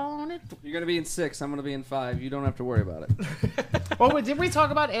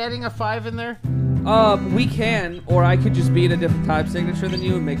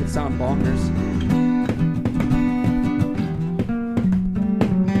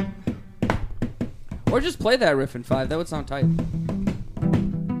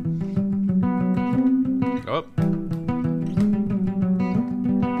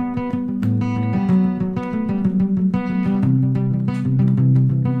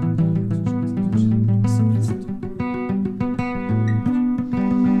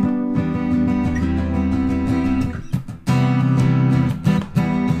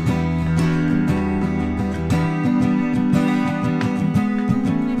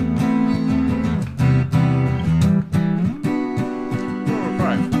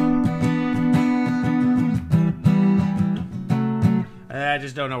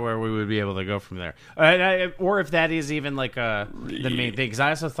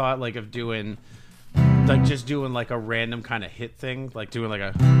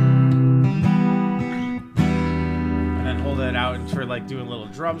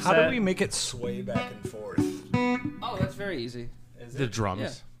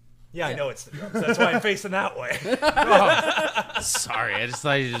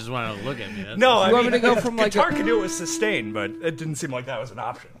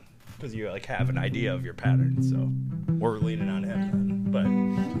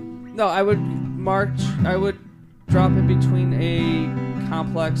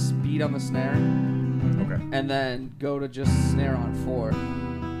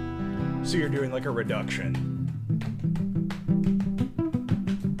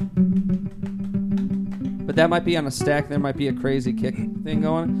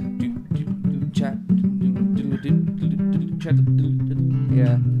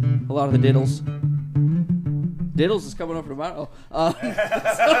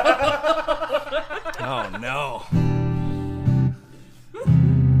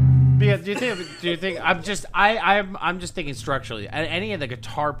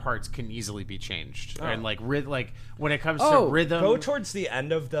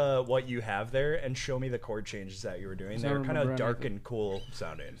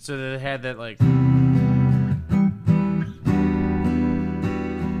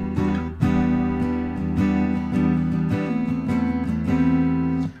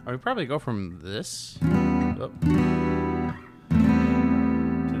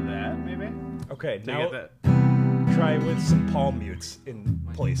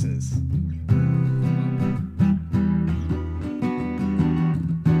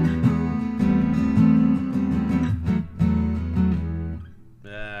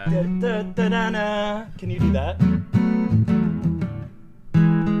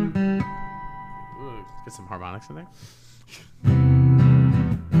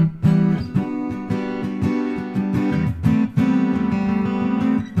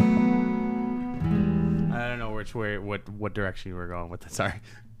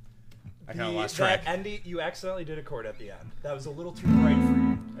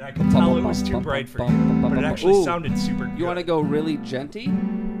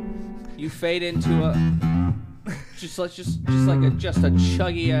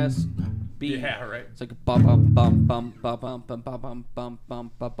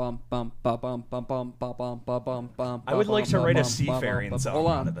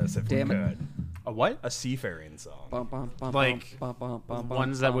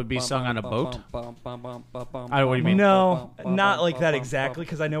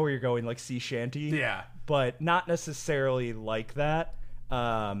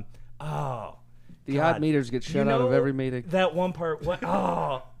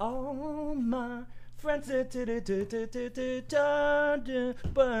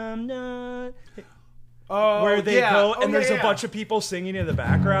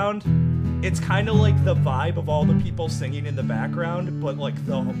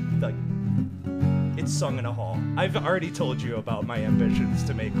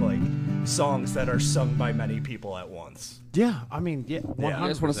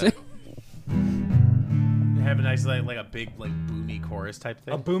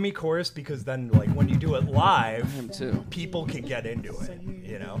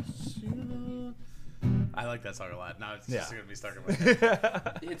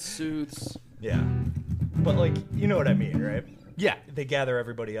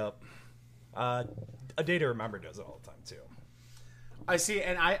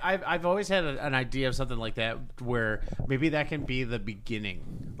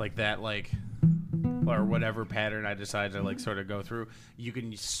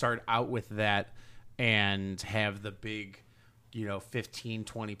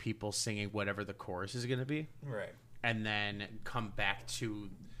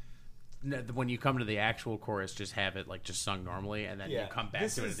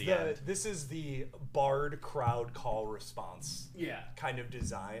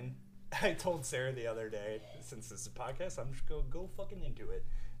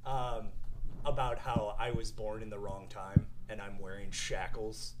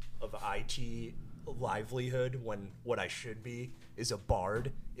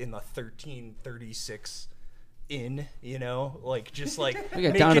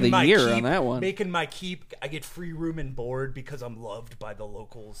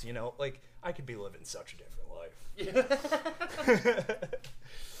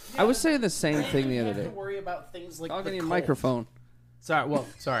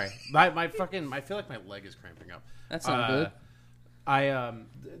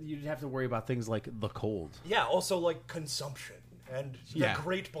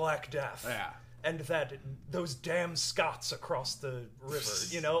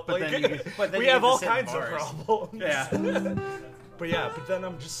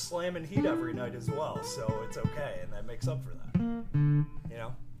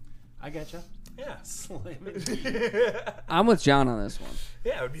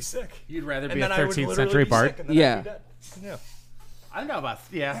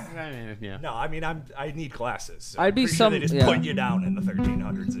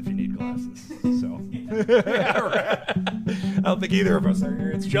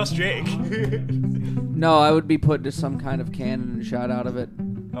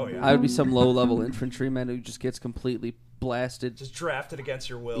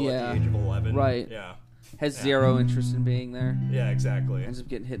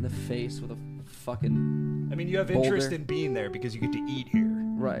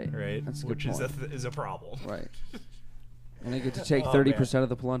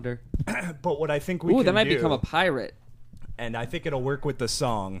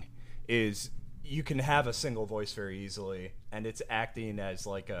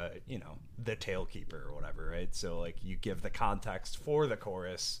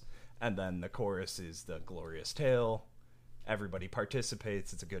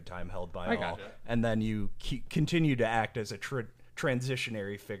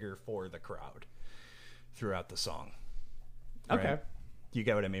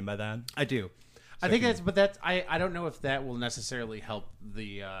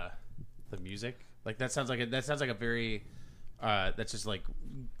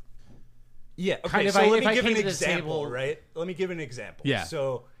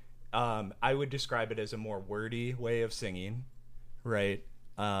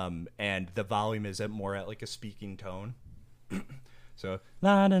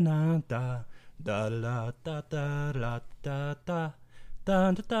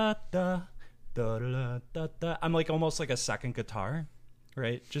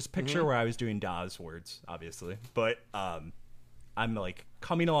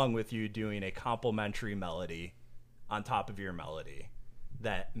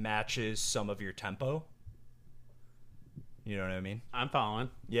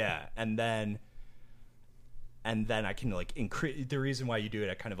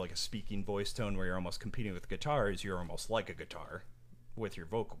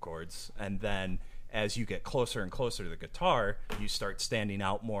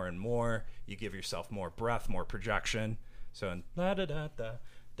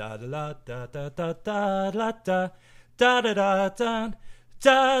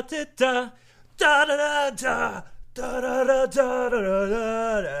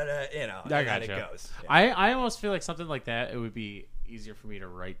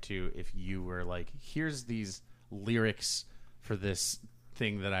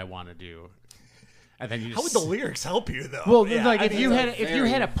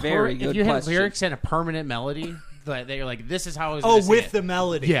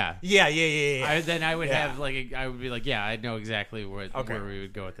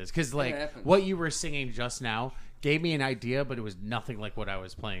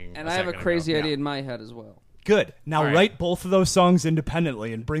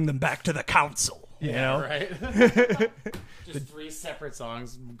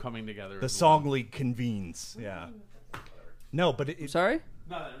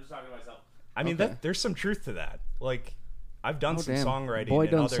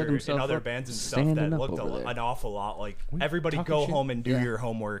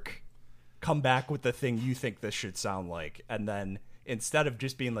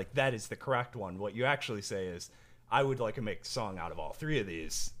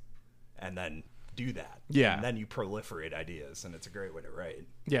 do that. Yeah. And then you proliferate ideas, and it's a great way to write.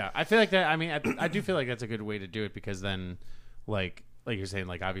 Yeah, I feel like that. I mean, I do feel like that's a good way to do it because then, like you're saying,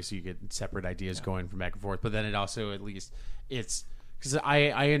 like obviously you get separate ideas going from back and forth, but then it also at least it's because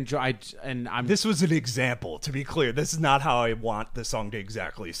I enjoy and I'm This was an example, to be clear. This is not how I want the song to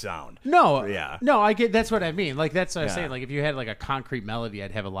exactly sound. no Yeah. no I get that's what I mean. Like that's what I was Yeah. saying. Like if you had like a concrete melody,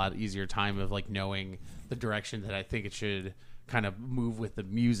 I'd have a lot easier time of like knowing the direction that I think it should kind of move with the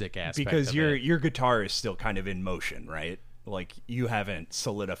music aspect. Because of your it. your guitar is still kind of in motion, right? Like you haven't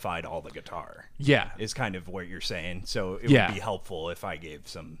solidified all the guitar. Yeah. Is kind of what you're saying. So it Yeah. would be helpful if I gave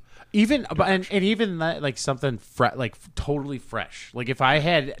some Even and even that, like something like totally fresh. Like if I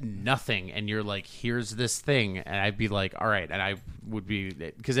had nothing and you're like, here's this thing, and I'd be like, all right, and I would be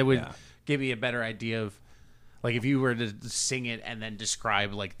because it would Yeah. give me a better idea of like if you were to sing it and then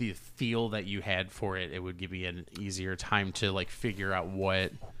describe like the feel that you had for it, it would give me an easier time to like figure out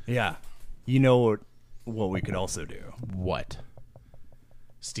what Yeah. You know what we could also do?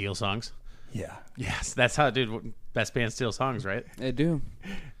 steal songs. Yeah. Yes, that's how, dude. Best band steal songs, right? They do.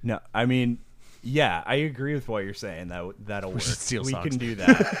 No, I mean, yeah, I agree with what you're saying. That'll work. should steal we songs. can do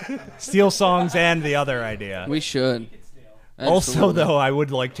that. Steal songs and the other idea. We should. Also, Absolutely. though, I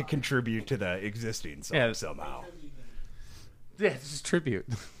would like to contribute to the existing song Yeah. somehow. Yeah, it's just tribute.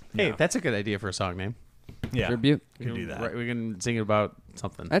 Hey, Yeah. that's a good idea for a song name. Yeah, Tribute. we can do that. Right, we can sing about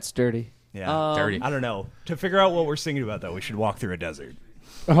something. That's dirty. Yeah, Dirty. I don't know. To figure out what we're singing about, though, we should walk through a desert.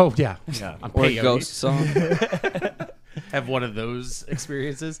 Oh yeah, Yeah. I'm Or a peyote. ghost song. Have one of those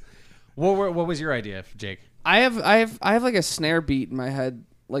experiences. What was your idea, Jake? I have like a snare beat in my head,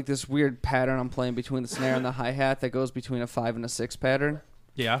 like this weird pattern I'm playing between the snare and the hi hat that goes between a 5 and a 6 pattern.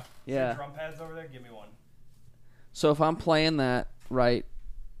 Yeah. Yeah. Drum pads over there. Give me one. So if I'm playing that right,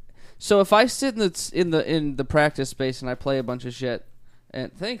 so if I sit in the practice space and I play a bunch of shit,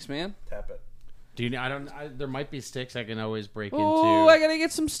 and thanks, man. Tap it. Do you? There might be sticks I can always break Oh, into. I gotta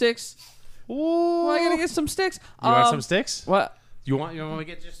get some sticks. Oh, I gotta get some sticks. You want some sticks? What? You want me to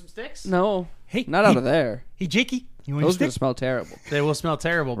get you some sticks? No. Hey, Not out of there. Hey, Jakey, you want Those to gonna stick? smell terrible. They will smell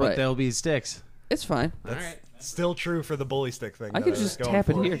terrible, but Right. they'll be sticks. It's fine. All right. Still true for the bully stick thing. I that could was just going tap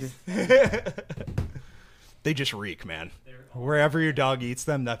it for. here. They just reek, man. Wherever your dog eats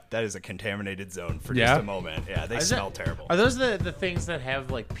them, that is a contaminated zone for Yeah? just a moment. Yeah, they Is smell it- terrible. Are those the things that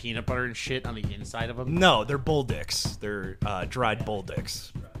have like peanut butter and shit on the inside of them? No, they're bull dicks. They're dried bull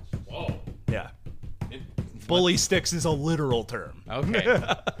dicks. Whoa. Yeah. Bully sticks is a literal term. Okay.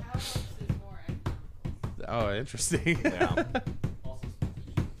 Cowboys is more Oh, interesting. Yeah.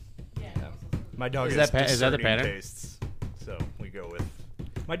 yeah. My dog Is has that is that the discerning pattern? tastes, so we go with.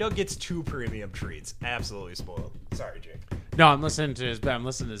 My dog gets 2 premium treats. Absolutely spoiled. Sorry, Jake. No, I'm listening to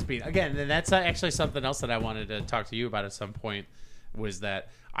this beat again, and that's actually something else that I wanted to talk to you about at some point. Was that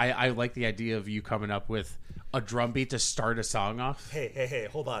I like the idea of you coming up with a drum beat to start a song off. Hey,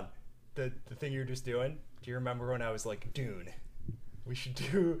 hold on. The thing you're just doing. Do you remember when I was like, Dune? We should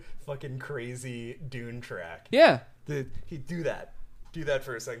do fucking crazy Dune track. Yeah. Do that. Do that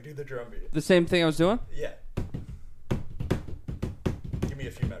for a second. Do the drum beat. The same thing I was doing? Yeah. Give me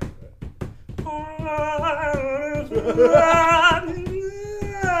a few minutes.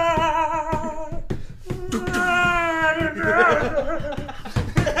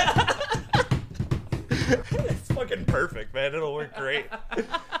 It's fucking perfect, man. It'll work great.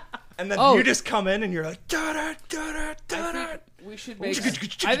 And then Oh. you just come in and you're like, da da da da da da. We should make.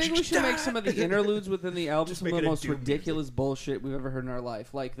 I think we should make some of the interludes within the album some make of it the a most doom ridiculous bullshit we've ever heard in our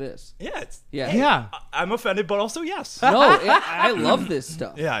life, like this. Yeah, it's Yeah. Yeah. I'm offended, but also yes. No, I love this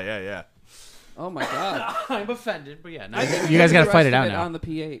stuff. Yeah. Oh my god. I'm offended, but yeah. I think You guys got to fight it out underestimate now. on the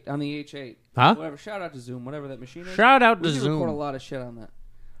P8, on the H8. Huh? Whatever. Shout out to Zoom, whatever that machine is. Shout out we to should Zoom. record a lot of shit on that.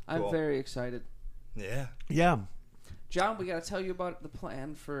 I'm Cool. very excited. Yeah. Yeah. John, we got to tell you about the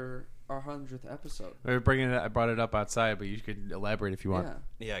plan for our 100th episode. We're bringing it. I brought it up outside, but you could elaborate if you want.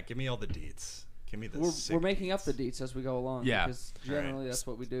 Yeah. Yeah, give me all the deets. Give me the We're making up the deets as we go along. Yeah. Because generally that's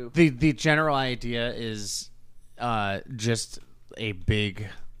what we do. The general idea is just a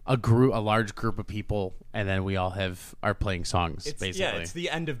large group of people, and then we all are playing songs. It's, basically, yeah, it's the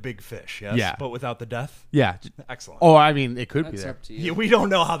end of Big Fish, yes? Yeah. But without the death? yeah. Excellent. Oh, I mean, it could be That's there. up to you. Yeah, we don't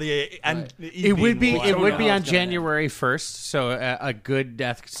know how the end. Right. It would be. will It end. would be how on it's gonna end. January 1st, so a good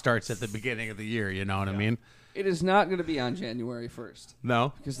death starts at the beginning of the year. You know what I mean? It is not going to be on January 1st.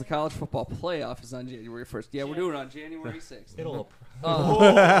 No. Because the college football playoff is on January 1st. Yeah, we're doing it on January 6th. It'll.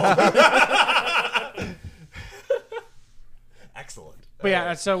 Excellent. But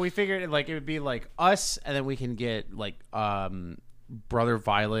yeah, so we figured like it would be like us, and then we can get like Brother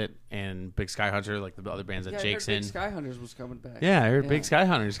Violet and Big Sky Hunter, like the other bands that Yeah, I Jake's heard in. Big Sky Hunters was coming back. Yeah, I heard Big Sky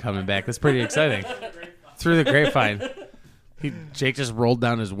Hunter's coming back. That's pretty exciting. Through the grapevine. Jake just rolled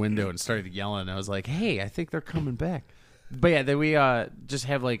down his window and started yelling. I was like, hey, I think they're coming back. But yeah, then we just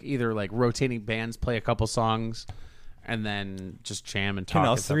have like either like rotating bands play a couple songs and then just jam and talk. Can and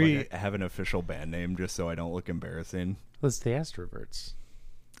us stuff three like that. have an official band name just so I don't look embarrassing? Let's the Astroverts.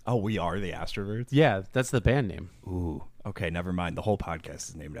 Oh, we are the Astroverts? Yeah, that's the band name. Ooh, okay, never mind. The whole podcast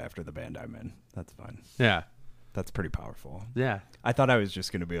is named after the band I'm in. That's fine. Yeah. That's pretty powerful. Yeah. I thought I was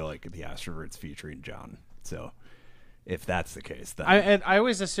just going to be like the Astroverts featuring John. So if that's the case, then I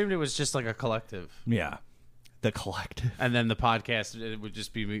always assumed it was just like a collective. yeah, the collective. And then the podcast, it would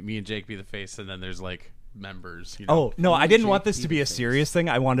just be me and Jake be the face, and then there's like members. You know? Oh, no, I didn't want Jake this to be be the a face. serious thing.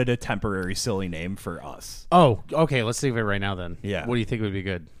 I wanted a temporary silly name for us. Oh, okay. Let's think of it right now then. Yeah. What do you think would be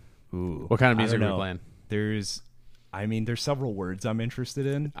good? Ooh. What kind of I music don't are we know. playing? There's several words I'm interested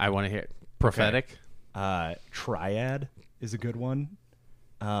in. I want to hear prophetic. Triad is a good one.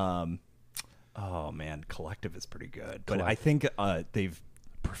 Oh man, collective is pretty good. But I think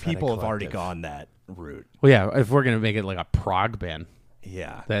people have already collective. gone that route. Well, yeah. If we're gonna make it like a prog band,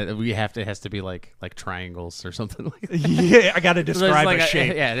 Yeah. that we have to, it has to be like triangles or something like that. Yeah, I got to describe like a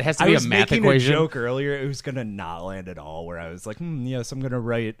shape. Yeah, it has to I be was a math making equation. a joke earlier. It was gonna not land at all. Where I was like, yes, I'm gonna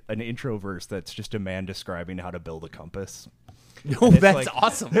write an intro verse that's just a man describing how to build a compass. Oh, And it's that's like-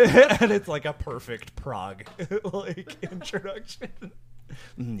 awesome. And it's like a perfect prog like introduction.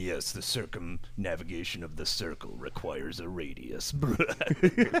 Yes, the circumnavigation of the circle requires a radius. Bum,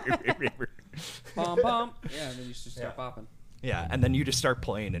 bum. Yeah, and then you should start popping. Yeah, and then you just start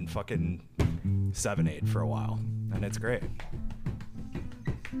playing in fucking 7/8 for a while, and it's great.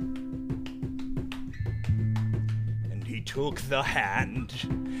 And he took the hand,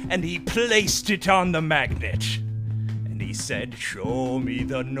 and he placed it on the magnet, and he said, "Show me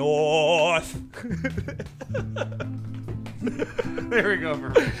the north." There we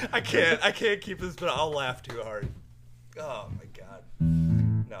go. I can't keep this, but I'll laugh too hard. Oh my god.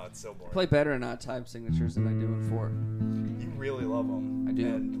 No, it's so boring. Play better in odd time signatures than I do in 4. You really love them. I do.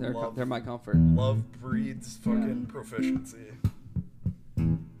 And They're my comfort. love breeds fucking proficiency.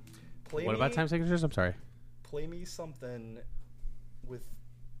 Play What about time signatures? I'm sorry. Play me something with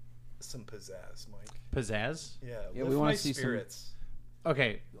some pizzazz, Mike. Pizzazz. Yeah, Yeah, lift we wanna my see some- spirits.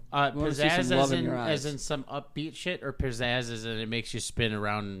 Okay. wanna see Pizzazz some love in your as eyes. in some upbeat shit, or pizzazz as in it makes you spin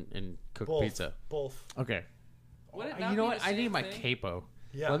around and cook Both. pizza. Both. Okay. Would it not You know be what? the I need same my thing? capo.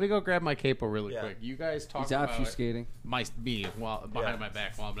 Yeah. Let me go grab my capo really Yeah. quick. You guys talk He's about obfuscating. me while behind Yeah. my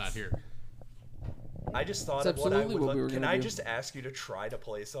back while I'm not here. I just thought That's of what I absolutely would what we look. were Can gonna I do. just ask you to try to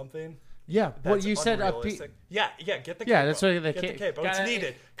play something? Yeah. That's What you said upbeat. unrealistic. Yeah, get the Yeah, capo. that's what the get the ca- capo. It's gotta-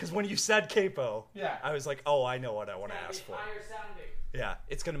 needed because when you said capo, Yeah. I was like, oh, I know what I want to ask for. Yeah,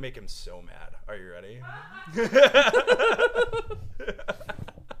 it's gonna make him so mad. Are you ready?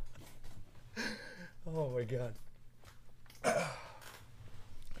 Oh my god.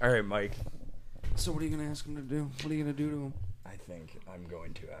 All right, Mike. So what are you going to ask him to do? What are you going to do to him? I think I'm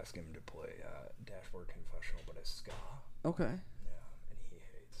going to ask him to play Dashboard Confessional, but as ska. Okay. Yeah, and he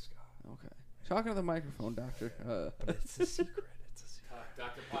hates ska. Okay. Talking to the microphone, doctor. But it's a secret. It's a secret.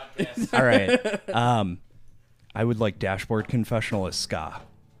 Dr. Podcast. All right. I would like Dashboard Confessional as ska.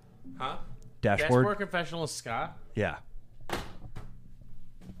 Huh? Dashboard. Dashboard Confessional ska? Yeah.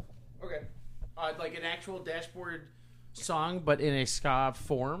 Okay. Like an actual dashboard song, but in a ska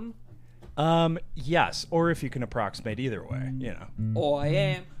form? Yes, or if you can approximate either way, you know. Oh, I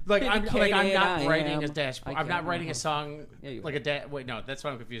am. I'm not vindicated, writing I a dashboard. am. I'm not writing a song Yeah, you like a Wait, no, that's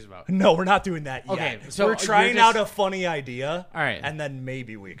what I'm confused about. No, we're not doing that yet. Okay, so we're you're trying just- out a funny idea. All right. And then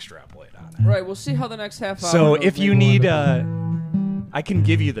maybe we extrapolate on it. Right, we'll see how the next half hour So goes. if you Maybe need, we'll end I can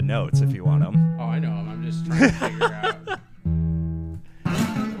give you the notes if you want them. Oh, I know. I'm just trying to figure out.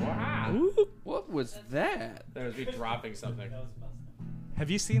 Wow. up- What was that? That was me dropping something. Have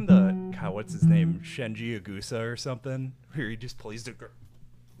you seen the, God, what's his name? Shenji Agusa or something? Where he just plays the,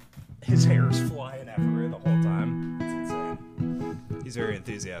 his hair is flying everywhere the whole time. It's insane. He's very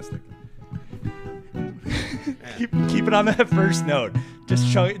enthusiastic. keep it on that first note. Just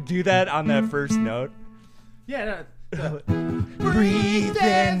do that on that first note. Yeah, Breathe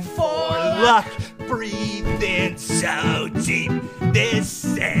in for luck. Breathe in so deep.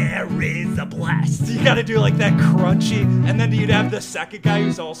 This air is a blast. You gotta do like that crunchy, and then you'd have the second guy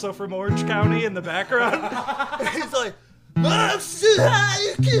who's also from Orange County in the background. He's like, I'm so high,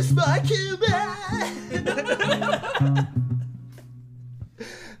 you kiss my Cuban.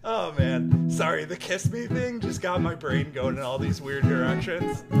 Oh man, sorry, the kiss me thing just got my brain going in all these weird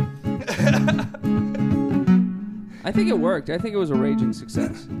directions. I think it worked. I think it was a raging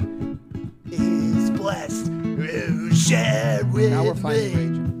success. Is blessed. Share with Now we're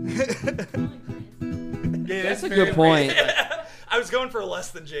finding me. raging. Yeah, That's a good point. I was going for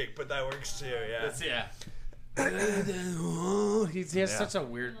less than Jake, but that works too. Yeah. He has such a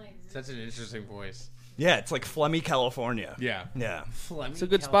weird, such an interesting voice. Yeah, it's like Flemmy, California. Yeah. Yeah. It's a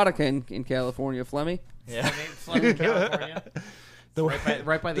good spot in California, Flemmy. Yeah. Fleming, California.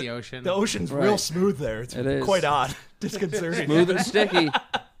 Right by the ocean. The ocean's Right. real smooth there. It's It is. quite odd. Disconcerting. Smooth and sticky.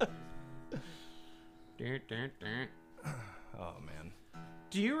 Oh, man.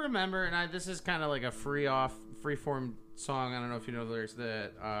 Do you remember? And this is kind of like a freeform song. I don't know if you know the lyrics.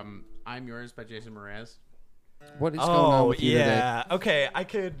 "I'm Yours" by Jason Mraz. What is going on Oh, with you today? yeah. Okay, I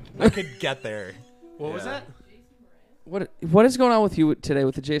could get there. What was that? What is going on with you today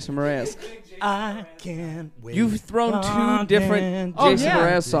with the Jason Mraz? I can't wait. You've thrown two different Oh, Jason yeah.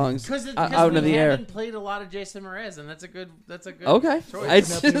 Mraz songs Because out into the air. haven't played a lot of Jason Mraz, and that's a good. Okay. choice. I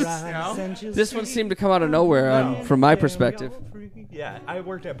just, this one seemed to come out of nowhere from my perspective. Yeah, I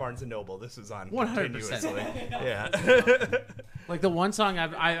worked at Barnes & Noble. This was on 100%. continuously. Yeah. Like the one song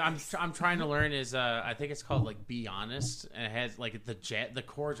I'm trying to learn is I think it's called like "Be Honest," and it has like the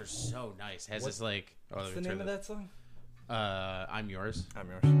chords are so nice. It has this like What's the name of that song? "I'm Yours." I'm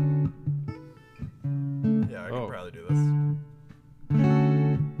yours. Yeah, I could probably do this.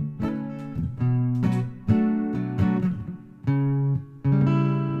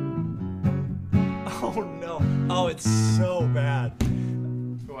 Oh no! Oh, it's so bad.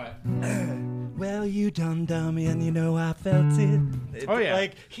 What? Well, you done dummy, and you know I felt it. Oh, yeah.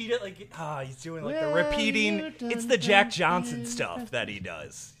 Like he did, he's doing like the repeating. It's the Jack Johnson stuff that he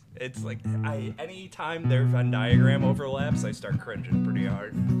does. It's like anytime their Venn diagram overlaps, I start cringing pretty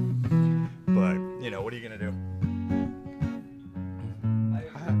hard. But what are you gonna do?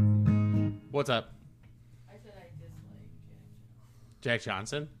 What's up, I said I dislike Jack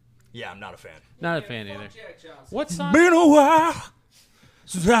Johnson? Yeah, I'm not a fan. Not a fan either. What song? Been a while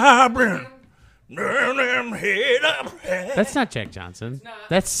since I've been them head up. That's not Jack Johnson.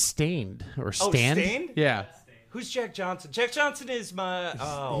 That's Stained or Stand. Stained? Yeah. Who's Jack Johnson? Jack Johnson is my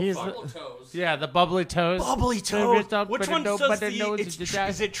He's the Bubbly Toes. bubbly toad. Toad. Which one does the?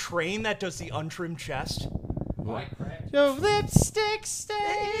 is it Train that does the untrimmed chest? Your lipstick stain.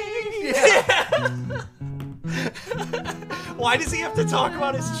 Why does he have to talk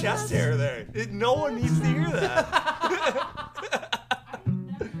about his chest hair there? No one needs to hear that.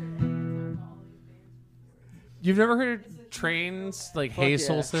 You've never heard of Train's like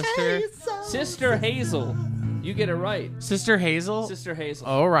Hazel yeah. sister? Sister Hazel. You get it right. Sister Hazel? Sister Hazel.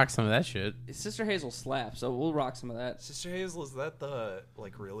 Oh, we'll rock some of that shit. Sister Hazel slaps, so we'll rock some of that. Sister Hazel, is that the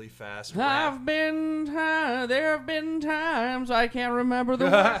really fast There have been times I can't remember the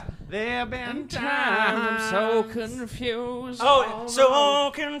words. There have been I'm so confused. Oh, so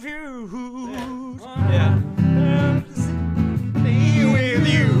confused. Yeah. Be with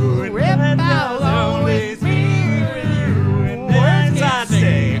you, and I'll always be with you. And words I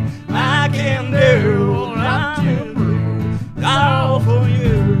say, I can do. All for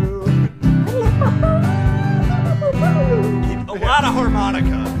you. A lot of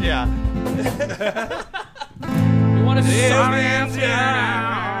harmonica. Yeah. You want to do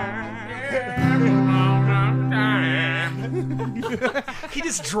He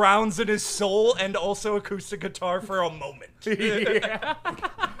just drowns in his soul and also acoustic guitar for a moment.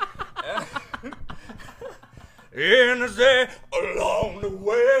 In the day along the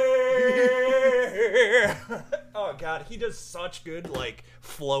way. Oh god, he does such good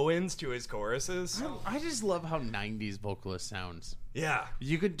flow-ins to his choruses. I just love how 90s vocalist sounds. Yeah.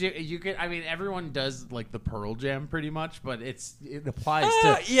 I mean, everyone does like the Pearl Jam pretty much, but it applies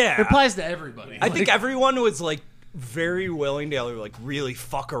yeah. it applies to everybody. I think everyone was very willing to really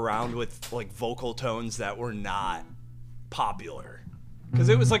fuck around with vocal tones that were not popular. Because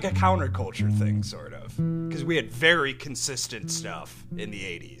it was like a counterculture thing, sort of. Because we had very consistent stuff in the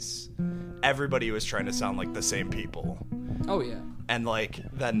 80s. Everybody was trying to sound like the same people. Oh, yeah. And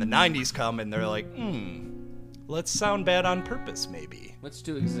then the 90s come and they're like, let's sound bad on purpose, maybe. Let's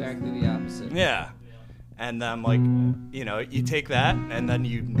do exactly the opposite. Yeah. And then, you take that and then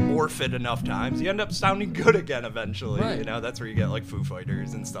you morph it enough times, you end up sounding good again eventually. Right. That's where you get Foo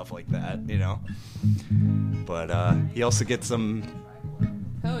Fighters and stuff like that, But you also get some.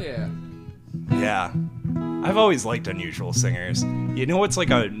 Hell yeah. Yeah. I've always liked unusual singers. You know what's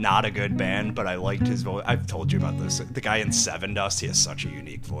not a good band, but I liked his voice? I've told you about this. The guy in Seven Dust, he has such a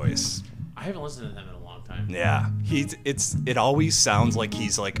unique voice. I haven't listened to them in a long time. Yeah. It always sounds like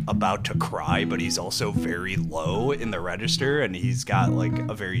he's about to cry, but he's also very low in the register, and he's got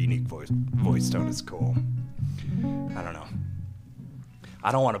a very unique voice tone. It's cool. I don't know.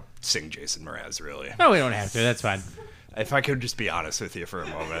 I don't want to sing Jason Mraz, really. No, we don't have to. That's fine. If I could just be honest with you for a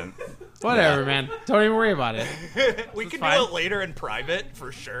moment. Whatever, man. Don't even worry about it. We can fine. do it later in private,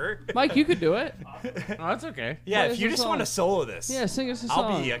 for sure. Mike, you could do it. Oh, that's okay. Yeah, What if is you the just song? want to solo this, Yeah, sing us a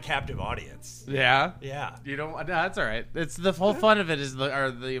song. I'll be a captive audience. Yeah. Yeah. You don't. No, that's all right. It's the whole fun of it is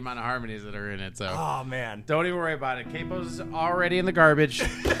the amount of harmonies that are in it. So Oh, man. don't even worry about it. Capo's already in the garbage.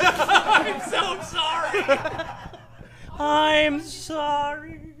 I'm so sorry. I'm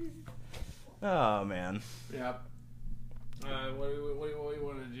sorry. Oh, man. Yep. What do we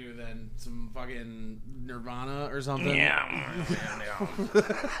want to do then? Some fucking Nirvana or something?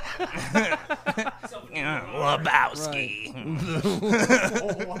 Lebowski.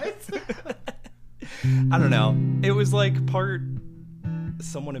 What? I don't know. It was like part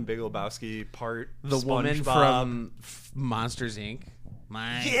someone in Big Lebowski, part The woman SpongeBob. from Monsters Inc.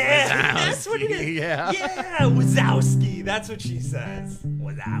 Yeah, that's what it is. Yeah. Yeah, Wazowski. That's what she says.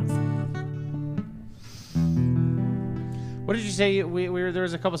 Wazowski. What did you say? We were, there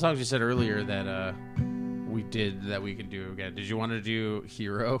was a couple songs you said earlier that we did that we can do again. Did you want to do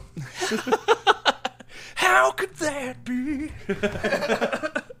Hero? How could that be?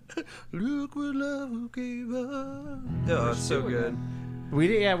 Look what love gave up. Oh, it's so good. We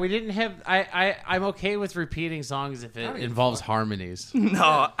didn't have. I'm okay with repeating songs if it involves harmonies.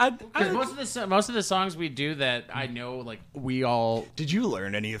 No, Because most of the songs we do that I know, like we all. Did you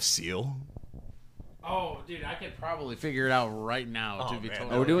learn any of Seal? Oh, dude, I could probably figure it out right now. To be man.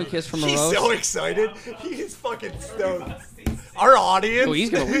 totally Oh, we're doing Kiss from a He's Rose. so excited. He's fucking stoked. Our audience. Oh, he's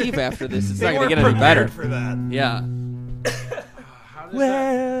gonna leave after this. It's they not gonna weren't get any better. prepared for that. Yeah.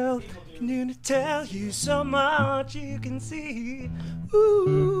 Well, I'm gonna tell you so much you can see.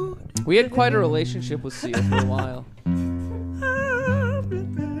 Ooh. We had quite a relationship with Seal for a while.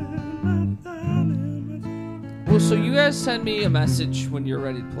 Well, so you guys send me a message when you're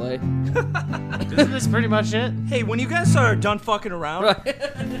ready to play. Isn't this pretty much it? Hey, when you guys are done fucking around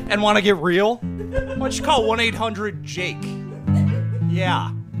and want to get real, why don't you call 1-800-JAKE?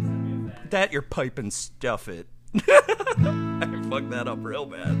 Yeah. That your pipe and stuff it. I fucked that up real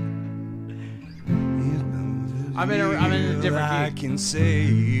bad. I'm in a different key. I can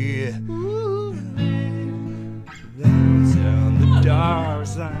say that's on the dark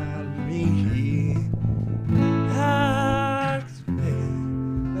side of me.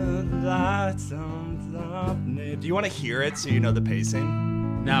 The lights on top. Do you want to hear it so you know the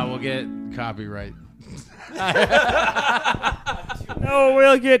pacing? No, we'll get copyright. Oh,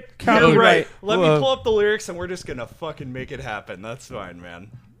 we'll get copyright. Let me pull up the lyrics and we're just gonna fucking make it happen. That's fine,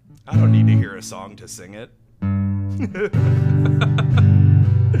 man. I don't need to hear a song to sing it.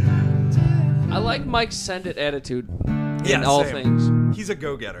 I like Mike's send it attitude in Yeah, all same. things. He's a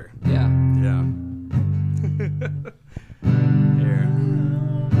go-getter. Yeah. Yeah. Here.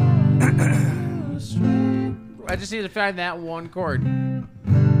 I just need to find that one chord.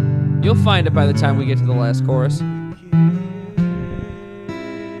 You'll find it by the time we get to the last chorus.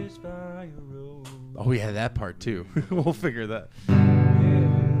 Oh yeah, that part too. We'll figure that.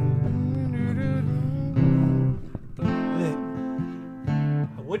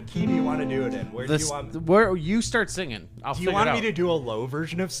 What key do you want to do it in? Where do you want? Where you start singing? I'll Do you figure want it me out. to do a low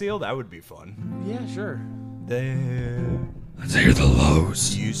version of Seal? That would be fun. Yeah, sure. There. Let's hear the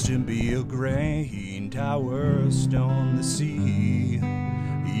lows. Used to be a grain tower on the sea.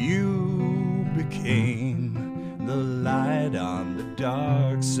 You became the light on the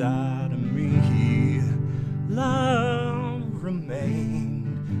dark side of me. Love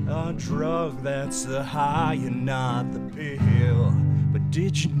remained a drug that's the high and not the pill. But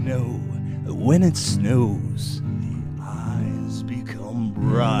did you know that when it snows, the eyes become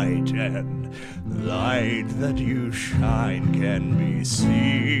bright and the light that you shine can be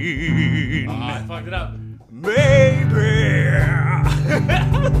seen? Oh, I fucked it up. Baby.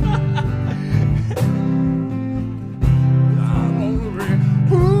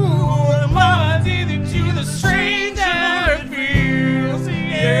 Who am I to the stranger it feels?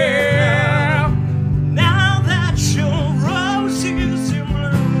 Yeah. Now that your rose is in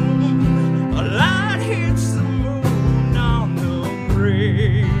bloom, a light hits the moon on the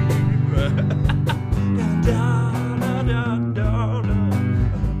grave. Da, da, da, da, da.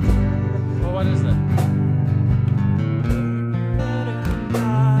 Well, what is that?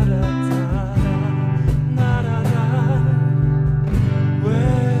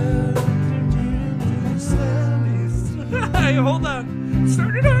 Hey, hold on.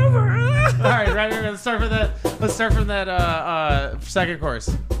 Start it over. All right, right. Let's start from that. Let's start from that second chorus.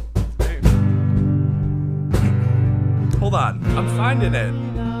 Hold on. I'm finding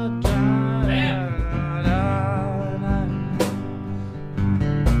it.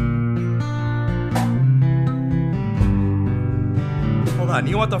 on.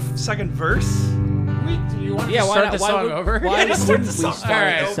 You want the second verse? You want Yeah, to why start not? the Why song would- over? why Start wouldn't the we song. start All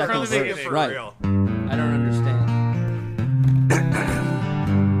right, the from second the verse? beginning. For Right. real. I don't understand.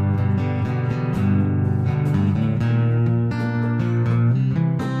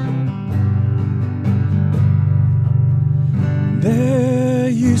 There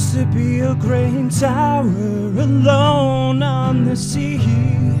used to be a grain tower alone on the sea.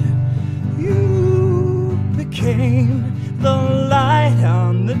 You became the light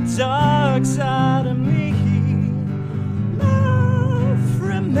on the dark side of me. Love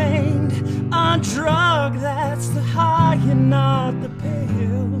remained a drug that's the high and not the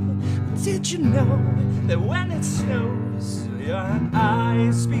pill. Did you know that when it snows, your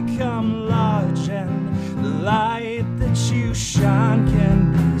eyes become large and the light that you shine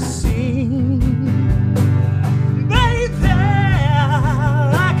can be seen? Baby,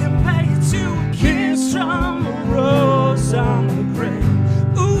 I compare you to a kiss from a rose on the grave.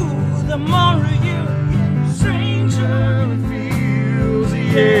 Ooh, the more you get, the stranger it feels,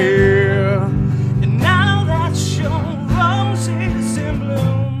 yeah. And now that your rose is in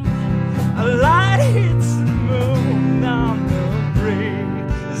bloom, a light hits the moon on the grave.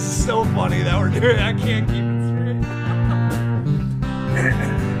 This is so funny that we're doing. I can't keep it straight.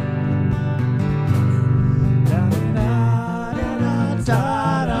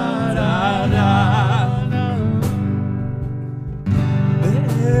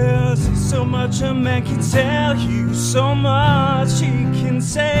 There's so much a man can tell you, so much he can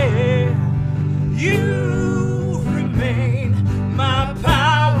say. You remain my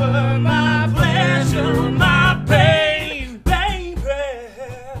power, my pleasure, my pain, baby.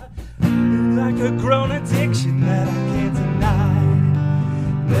 Like a grown addiction that I can't deny.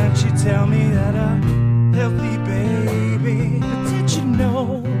 Don't you tell me that a healthy baby? But did you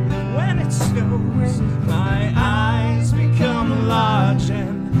know that when it snows, my eyes become large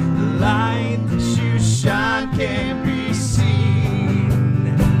and the light that you shine can't be seen?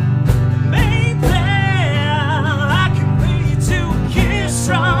 Maybe I can pay you to a kiss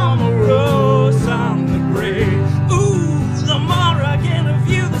from a rose on the grave. Ooh, the more I get of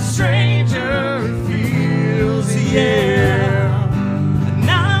you, the stranger it feels, yeah.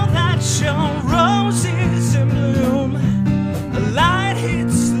 Now that your rose is in bloom, a light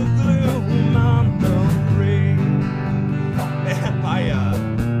hits the gloom on the grave. Man,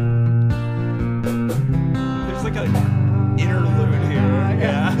 there's like an interlude here.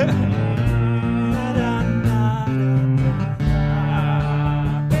 Yeah.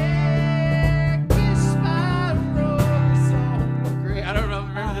 I don't know.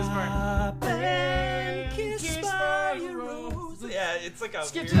 Remember this part? Yeah, it's like a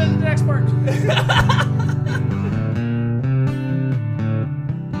Skip to the next part.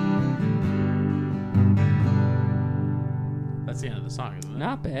 That's the end of the song, isn't it?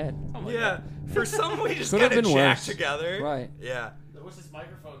 Not bad. Yeah, for some we just Could have kind of been jacked worse. together. Right. Yeah. I wish this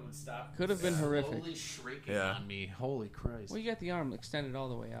microphone would stop. Could have been horrific. Slowly shrieking Yeah. on me. Holy Christ. Well, you got the arm extended all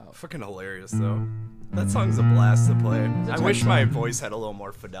the way out. Fucking hilarious though. That song's a blast to play. I tight wish song. my voice had a little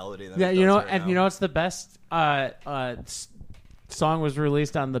more fidelity than Yeah, it you does know, right and now. you know what's the best? Song was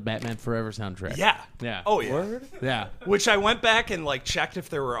released on the Batman Forever soundtrack. Yeah. Yeah. Oh yeah. Yeah. Which I went back and like checked if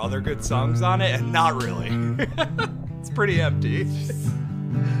there were other good songs on it, and not really. It's pretty empty.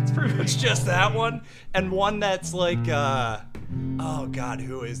 It's pretty much just that one, and one that's like, oh god,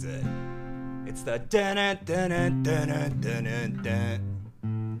 who is it? It's the dun dun dun dun dun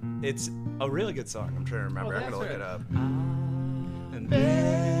dun. It's a really good song. I'm trying to remember. I'm gonna look it up. And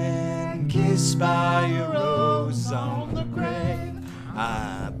then kissed by a rose on the grave.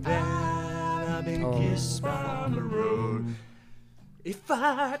 I've been kissed by the rose. If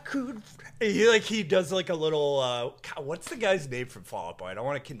I could, he does like a little. God, what's the guy's name from Fall Out Boy? I don't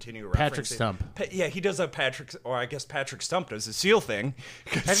want to continue referencing. Patrick Stump. Yeah, he does a Patrick, or I guess Patrick Stump does the Seal thing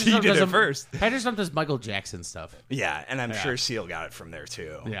because Patrick he Stump did does it first. Patrick Stump does Michael Jackson stuff. Yeah, and I'm sure Seal got it from there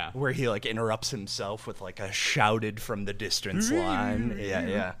too. Yeah. Where he like interrupts himself with like a shouted from the distance line.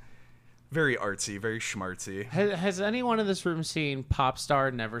 Yeah. Very artsy, very schmartsy. Has anyone in this room seen Pop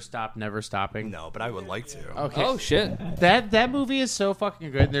Star Never Stop, Never Stopping? No, but I would like to. Okay. Oh shit! That movie is so fucking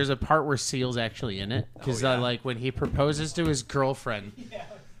good. There's a part where Seal's actually in it because like when he proposes to his girlfriend,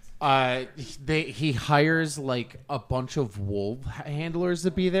 he hires like a bunch of wolf handlers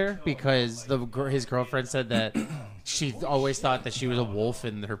to be there because his girlfriend said that she always thought that she was a wolf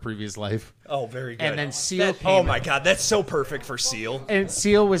in her previous life. Oh, very good. And then Seal came oh my god, that's so perfect for Seal. and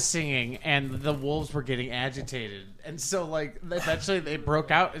Seal was singing, and the wolves were getting agitated, and so like eventually they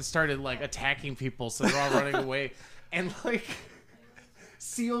broke out and started like attacking people, so they're all running away, and like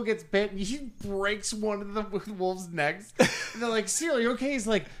Seal gets bit and he breaks one of the wolves' necks. And they're like, Seal, are you okay? He's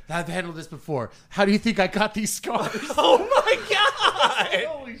like, I've handled this before. How do you think I got these scars? Oh my god!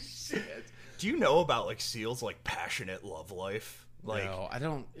 Holy shit. Do you know about like Seal's like passionate love life? Like, No, I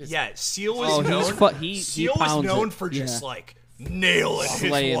don't. yeah, Seal was Oh, known. he Seal was pounds known it. for just Yeah. like nailing his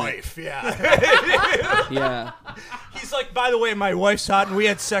Slaying it. wife. Yeah. Yeah. He's like, by the way, my wife's hot, and we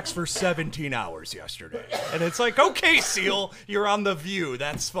had sex for 17 hours yesterday. And it's like, okay, Seal, you're on The View.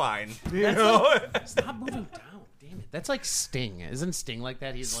 That's fine. You know? Stop moving down. Damn it. That's like Sting. Isn't Sting like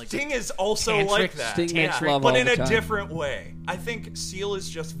that? He's like Sting is also Tantric. like that. Sting makes love but all in the a time. different way. I think Seal is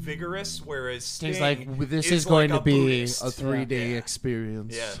just vigorous, whereas Sting Sting's like, this is is going like to be Buddhist. a 3-day Yeah.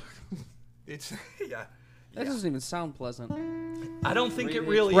 experience. Yeah. It's, yeah. That doesn't even sound pleasant. I don't think it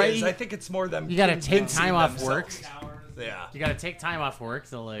really Right. is. I think it's more them. You got to take convincing time off work. themselves. Yeah. You got to take time off work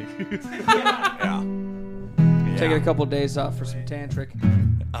to like. Yeah. Taking a couple of days off for some tantric.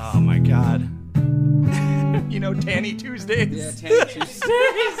 Oh my god. You know, Tanny Tuesdays. Yeah,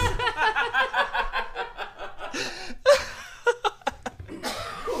 tantric.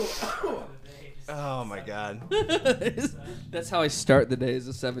 Oh my god. That's how I start the day, is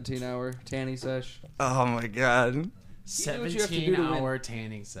a 17-hour tanning sesh. Oh my god. You know what you have to do to win. 17-hour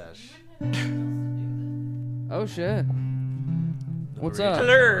tanning sesh. Oh, shit. What's up?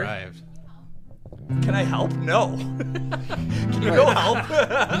 Hello. Arrived. Can I help? No. Can you go help?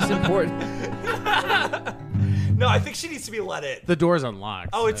 It's important. No, I think she needs to be let in. The door's unlocked.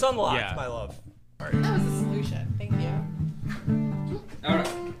 Oh, it's unlocked, Yeah. my love. That was a solution. Thank you. All right.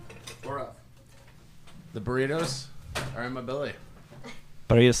 We're up. The burritos are in my belly.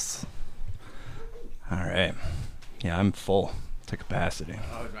 Please. All right. Yeah, I'm full to capacity.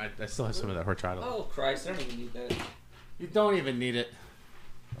 Oh, I still have some of that horchata. Oh, Christ. I don't even need that. You don't even need it.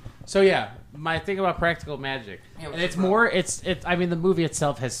 So yeah, my thing about practical magic, Yeah, and what's it's the more. It's. I mean, the movie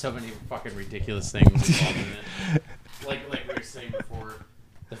itself has so many fucking ridiculous things involved in it. Like we were saying before,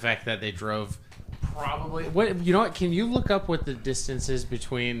 the fact that they drove probably. What you know? What? Can you look up what the distance is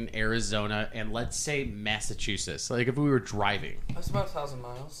between Arizona and let's say Massachusetts? Like if we were driving, That's about 1,000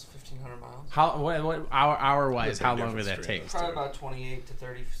 miles, 1,500 miles. how what hour wise? Big How long would difference that between take? those. Probably about 28 to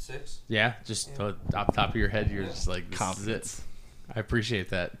 36. Yeah, just off the top of your head, you're just like this Confidence. is it. I appreciate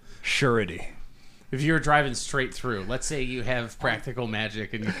that. Surety. If you were driving straight through, let's say you have practical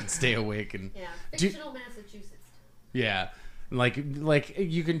magic and you can stay awake and Yeah. Do- Fictional Massachusetts. yeah, like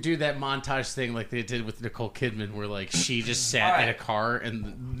you can do that montage thing like they did with Nicole Kidman, where like she just sat in a car and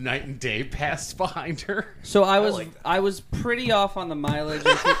the night and day passed behind her. So I like was pretty off on the mileage.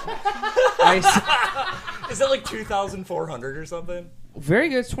 Is that like 2,400 or something? Very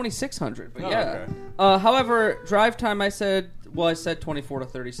good. It's 2,600. But Oh, yeah. okay. However, drive time I said 24 to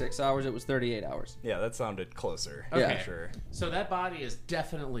 36 hours. It was 38 hours. Yeah, that sounded closer. Okay. For sure. So that body is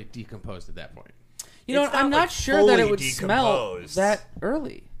definitely decomposed at that point. You know, It's I'm not, not like, sure that it fully would smell decomposed. that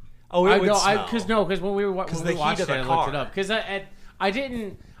early. Oh, I it would know, smell. because when we were when the we heat watched of it, the I looked it car. up because I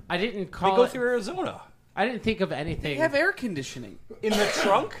didn't They call go it, through Arizona. I didn't think of They anything. have air conditioning. In the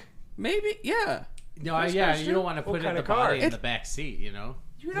trunk? Maybe, yeah. No, Those yeah, guys you do? don't want to What put it in kind the of car? body in the back seat, you know.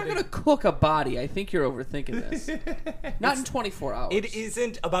 You're not going to cook a body. I think you're overthinking this. Not in 24 hours. It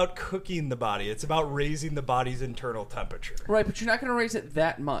isn't about cooking the body. It's about raising the body's internal temperature. Right, but you're not going to raise it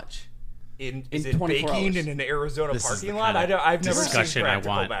that much. Is In it 24 baking hours. in an Arizona This is parking the lot? kind of I've never seen discussion I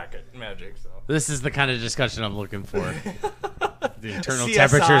practical want. magic. So. This is the kind of discussion I'm looking for. The internal CSI.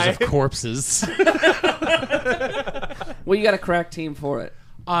 temperatures of corpses. Well, you got a crack team for it.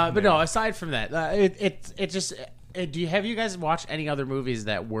 But no, aside from that, it just. Have you guys watched any other movies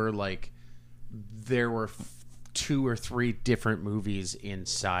that were like there were 2 or 3 different movies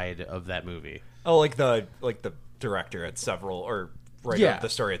inside of that movie? Oh, like the director had several, or writer Yeah. of the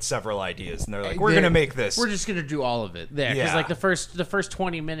story had several ideas, and they're like, "We're gonna make this." We're just gonna do all of it. Yeah, because Yeah. like the first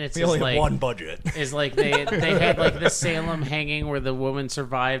 20 minutes We is only like have one budget. is like they had like the Salem hanging where the woman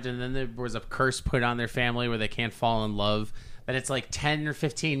survived, and then there was a curse put on their family where they can't fall in love. And it's like 10 or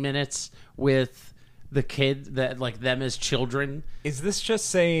 15 minutes with the kid that like them as children. Is this just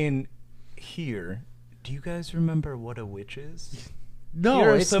saying here? Do you guys remember what a witch is? No,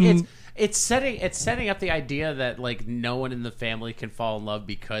 Here are it's setting up the idea that like no one in the family can fall in love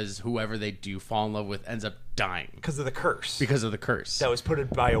because whoever they do fall in love with ends up dying Because of the curse because of the curse. that was put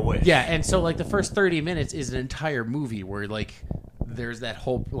by a witch. Yeah, and so like the first 30 minutes is an entire movie where like there's that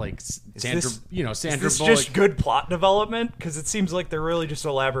whole like Sandra, Is Sandra this Bullock. just good plot development? Because it seems like they're really just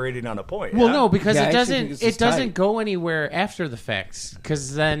elaborating on a point. Well, yeah? no, because Yeah, I it actually think doesn't. this It is doesn't tight. go anywhere after the facts.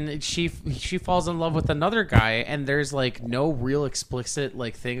 Because then she falls in love with another guy, and there's like no real explicit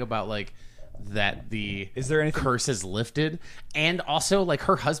like thing about like, that the Is there anything- curse is lifted, and also like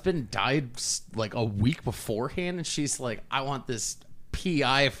her husband died like a week beforehand, and she's like, I want this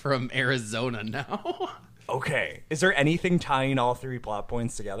PI from Arizona now. Okay. Is there anything tying all three plot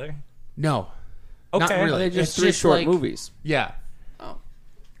points together? No, Okay. not really. They're just It's three short like- movies. Yeah. Oh.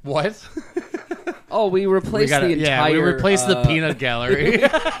 What? Oh, we replaced the entire. yeah, we replaced the peanut gallery.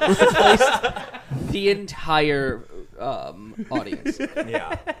 the entire audience.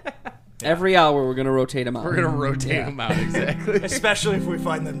 Yeah. Every hour, we're gonna rotate them out. We're gonna rotate them out exactly. Especially if we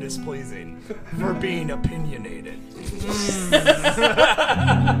find them displeasing for being opinionated.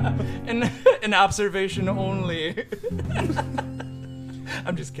 an observation only.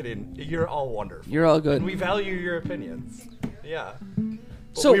 I'm just kidding. You're all wonderful. You're all good. And we value your opinions. Yeah.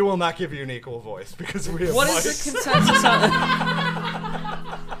 But So- we will not give you an equal voice because we have What mics. is the consensus on?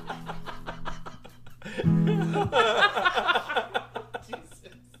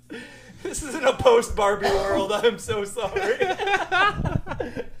 This isn't a post Barbie world. I'm so sorry.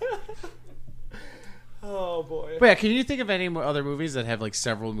 Oh boy. But yeah, can you think of any other movies that have like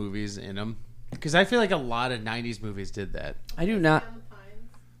several movies in them? Because I feel like a lot of '90s movies did that. I do not. On the Pines.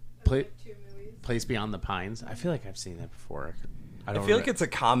 Play- Like 2 movies. Place Beyond the Pines. I feel like I've seen that before. I feel like it's a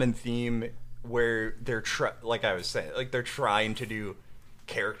common theme where they're like I was saying, like they're trying to do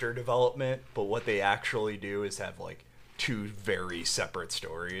character development, but what they actually do is have like two very separate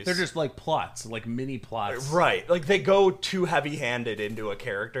stories. they're just like plots, like mini plots. right. Like they go too heavy-handed into a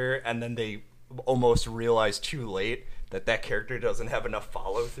character, and then they almost realize too late that that character doesn't have enough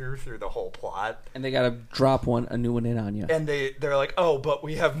follow-through through the whole plot, And they gotta drop a new one in on you. and they're like, oh, but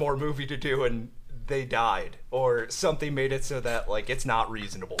we have more movie to do, and they died, or something made it so that like it's not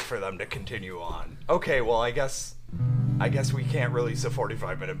reasonable for them to continue on. Okay, well, I guess we can't release a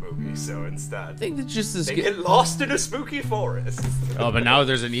 45-minute movie, so instead I think it's just this. they get lost in a spooky forest. Oh, but now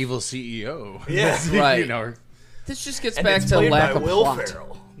there's an evil CEO. Yeah. Right. You know. This just gets And back it's to played lack by of Will plot.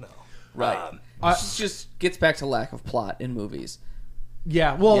 Ferrell. No. Right. This just gets back to lack of plot in movies.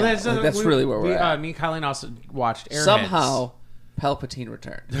 Yeah. Well, Yeah, that's like, that's really where we're at. Me and Colleen also watched Airheads. Somehow, Palpatine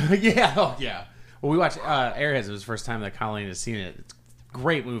returned. yeah. Oh, yeah. Well, we watched Airheads. It was the first time that Colleen has seen it. It's a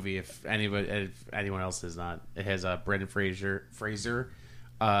great movie. If anyone else is not, it has Brendan Fraser,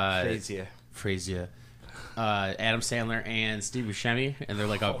 Adam Sandler, and Steve Buscemi, and they're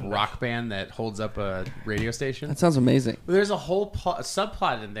like a rock band that holds up a radio station. That sounds amazing. There's a whole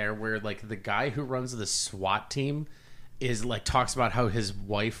subplot in there where like the guy who runs the SWAT team is like talks about how his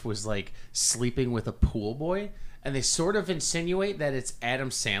wife was like sleeping with a pool boy, and they sort of insinuate that it's Adam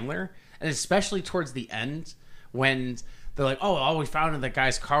Sandler, and especially towards the end when they're like, oh, all we found in that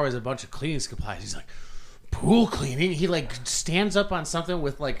guy's car was a bunch of cleaning supplies. He's like, pool cleaning? He like stands up on something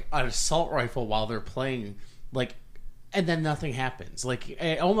with like an assault rifle while they're playing, like, and then nothing happens. Like,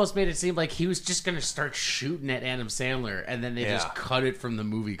 it almost made it seem like he was just gonna start shooting at Adam Sandler, and then they Yeah. just cut it from the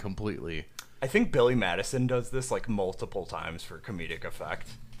movie completely. I think Billy Madison does this like multiple times for comedic effect.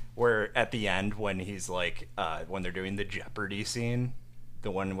 Where at the end, when he's like, when they're doing the Jeopardy scene,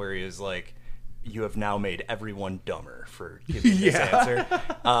 the one where he is like, "You have now made everyone dumber for giving this answer."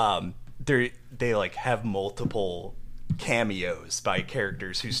 They like have multiple cameos by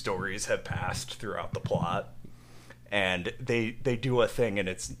characters whose stories have passed throughout the plot, and they do a thing, and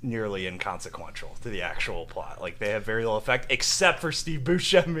it's nearly inconsequential to the actual plot. Like they have very little effect, except for Steve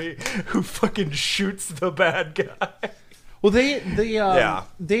Buscemi, who fucking shoots the bad guy. Well, they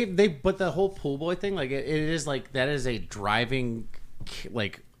but the whole pool boy thing, like it is like that is a driving,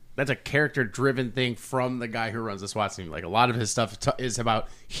 like that's a character driven thing from the guy who runs the SWAT team. Like a lot of his stuff is about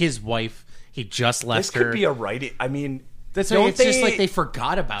his wife. He just left This her. could be a writing. I mean, That's don't why it's just like they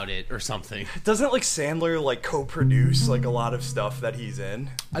forgot about it or something. doesn't like Sandler like co-produce like a lot of stuff that he's in.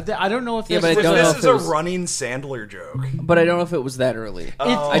 I don't know if Yeah, this but I don't know This if is it a was- running Sandler joke. But I don't know if it was that early.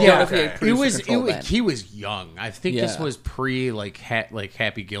 Oh, I don't know if he had okay. producer control then. he was young. I think this Yeah. was pre like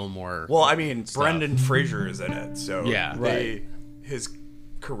Happy Gilmore. Well, I mean, stuff. Brendan Fraser is in it, so Yeah. his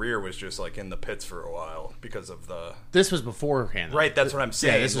career was just like in the pits for a while because of the This was beforehand. right. That's what I'm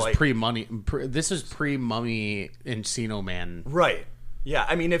saying. Yeah, this was like, pre-money. This was pre-Mummy Encino Man. right. Yeah,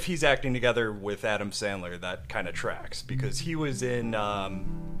 I mean, if he's acting together with Adam Sandler, that kind of tracks because he was in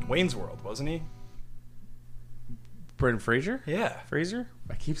Wayne's World, wasn't he? Brendan Fraser? Yeah. Fraser?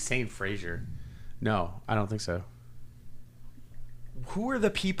 I keep saying Fraser. No, I don't think so. Who are the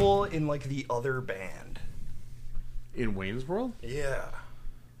people in like the other band? In Wayne's World? Yeah.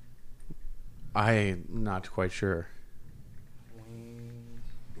 I'm not quite sure.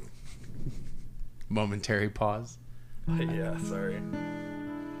 Momentary pause. Yeah, sorry.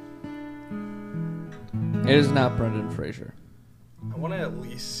 It is not Brendan Fraser. I want to at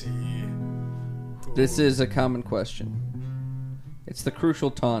least see This is a common question. It's the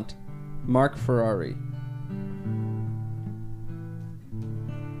crucial taunt. Mark Ferrari.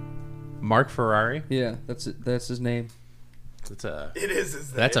 Mark Ferrari. Yeah, that's it. That's his name. It is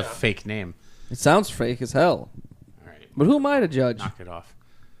his That's a name. fake name. It sounds fake as hell. All right, But who am I to judge? knock it off.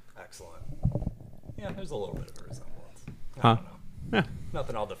 Excellent. Yeah, there's a little bit of a resemblance. I Huh? don't know.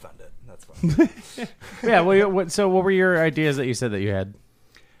 Nothing, I'll defend it. That's fine. Yeah. Well, so what were your ideas that you said that you had?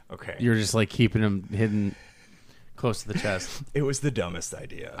 Okay. You're just like keeping them hidden close to the chest. It was the dumbest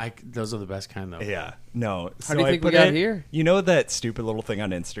idea. Those are the best kind, though. Yeah. No. How do you think we got here? You know that stupid little thing on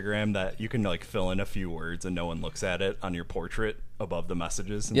Instagram that you can like fill in a few words and no one looks at it on your portrait above the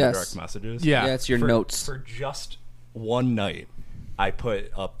messages and Yes. the direct messages? Yeah. Yeah, it's your for, notes. For just one night, I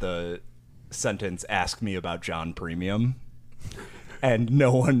put up the sentence, "Ask me about John Premium." And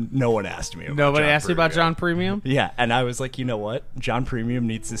no one asked me about Nobody John asked you about Premium. John Premium. Yeah, and I was like, you know what? John Premium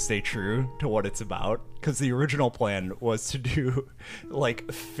needs to stay true to what it's about, because the original plan was to do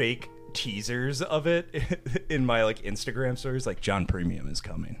like fake teasers of it in my like Instagram stories, like John Premium is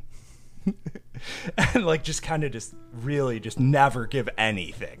coming. And like just kind of just really just never give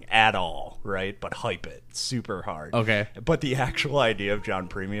anything at all, right? But hype it super hard. Okay. But the actual idea of John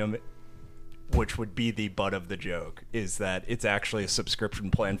Premium, which would be the butt of the joke, is that it's actually a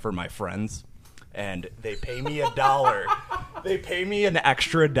subscription plan for my friends, and they pay me $1. They pay me an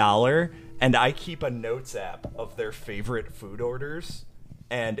extra $1, and I keep a notes app of their favorite food orders.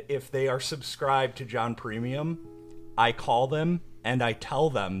 And if they are subscribed to John Premium, I call them and I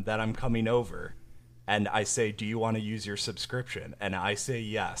tell them that I'm coming over, and I say, "Do you want to use your subscription?" And I say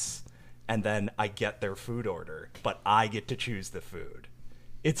yes, and then I get their food order, but I get to choose the food.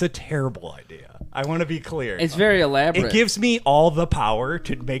 It's a terrible idea. I want to be clear. It's very elaborate. It gives me all the power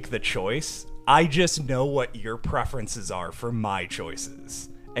to make the choice. I just know what your preferences are for my choices,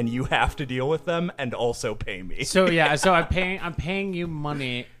 and you have to deal with them and also pay me. So yeah, so I'm paying you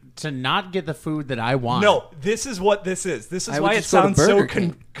money to not get the food that I want. No, this is what this is. This is I would why it just go to sounds so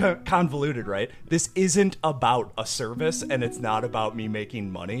Burger King. convoluted, right? This isn't about a service, and it's not about me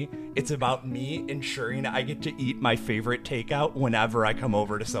making money. It's about me ensuring I get to eat my favorite takeout whenever I come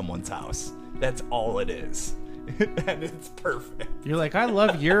over to someone's house. That's all it is. And it's perfect. You're like, I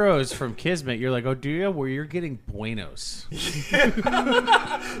love Euros from Kismet. You're like, oh, do you? Where you're getting Buenos.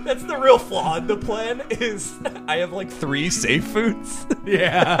 That's the real flaw in the plan is I have like 3 safe foods.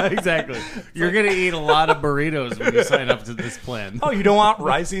 Yeah, exactly. You're gonna eat a lot of burritos when you sign up to this plan. Oh, you don't want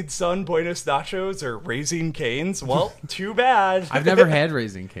Rising Sun, Buenos Nachos, or Raising Canes? Well, too bad. I've never had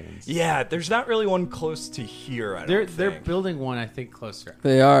Raising Canes. Yeah, there's not really one close to here. I don't They're think. building one, I think, closer.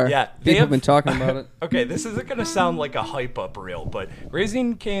 They are. Yeah, they People have been talking about it. Okay, this isn't gonna sound like a hype up reel, but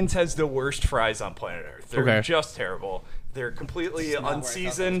Raising Cane's has the worst fries on planet Earth. They're Okay. just terrible. They're completely not where I thought that was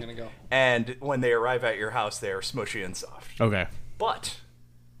unseasoned, gonna go. and when they arrive at your house, they are smushy and soft. Okay. But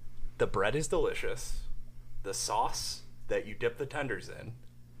the bread is delicious. The sauce that you dip the tenders in,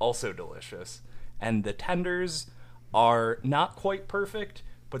 also delicious. And the tenders are not quite perfect,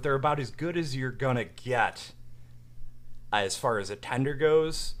 but they're about as good as you're gonna get as far as a tender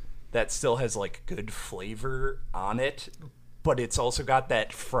goes. That still has like good flavor on it, but it's also got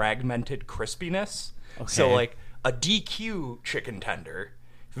that fragmented crispiness. So Okay. like a DQ chicken tender,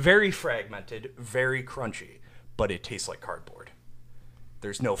 very fragmented, very crunchy, but it tastes like cardboard.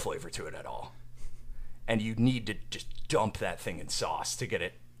 There's no flavor to it at all. And you need to just dump that thing in sauce to get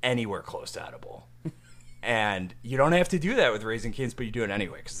it anywhere close to edible. And you don't have to do that with Raising Cane's, but you do it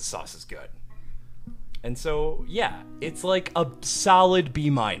anyway because the sauce is good. And so, yeah, it's like a solid B-.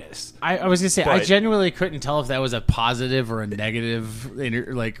 I was gonna say I But- genuinely couldn't tell if that was a positive or a negative It's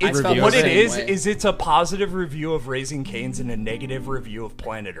review. what the it same is. way. Is it's a positive review of Raising Cane's and a negative review of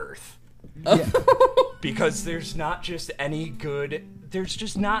Planet Earth. Because there's not just any good. There's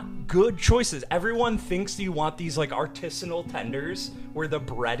just not good choices. Everyone thinks you want these like artisanal tenders where the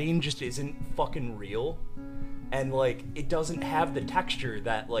breading just isn't fucking real, and like it doesn't have the texture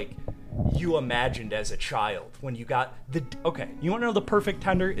that like you imagined as a child when you got the. Okay, you want to know the perfect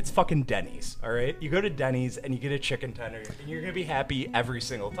tender? It's fucking Denny's. All right, you go to Denny's and you get a chicken tender, and you're gonna be happy every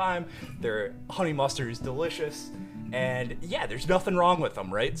single time. Their honey mustard is delicious. And yeah, there's nothing wrong with them,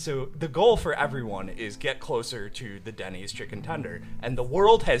 right? So the goal for everyone is get closer to the Denny's chicken tender. And the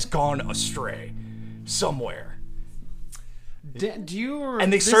world has gone astray somewhere. Do you?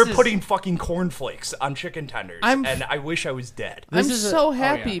 And they this started is- putting fucking cornflakes on chicken tenders. I'm- And I wish I was dead. I'm This is so a-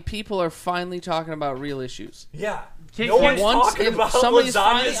 happy oh, yeah. people are finally talking about real issues. Yeah. Can- No can- one's Once talking if about somebody's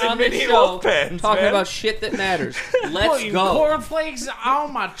finally lasagnas and on the mini show loaf pans, talking man. about shit that matters, let's Putting go. cornflakes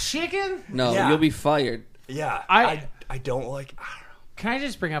on my chicken. No, Yeah. you'll be fired. Yeah. I- I don't like... Can I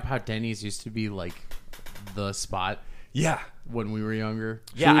just bring up how Denny's used to be like the spot Yeah. when we were younger?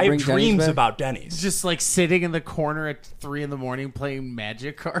 Yeah, we I have bring Denny's dreams back? about Denny's. Just like sitting in the corner at 3 a.m. playing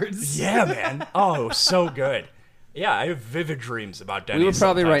Magic cards. Yeah, man. Oh, so good. Yeah, I have vivid dreams about Denny's. We were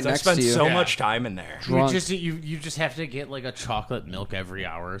probably sometimes. right next I spent to you. so Yeah. much time in there. Drunk. You just have to get like a chocolate milk every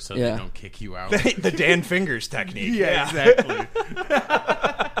hour so Yeah. they don't kick you out. The Dan Fingers technique. Yeah. exactly.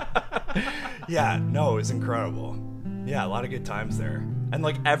 Yeah, no, it was incredible. Yeah, a lot of good times there. And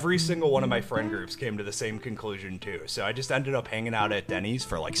like every single one of my friend groups came to the same conclusion too. So I just ended up hanging out at Denny's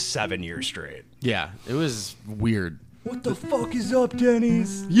for like 7 years straight. Yeah, it was weird. What the fuck is up,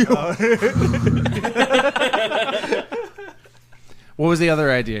 Denny's? What was the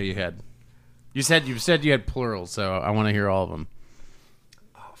other idea you had? You said you had plural, so I want to hear all of them.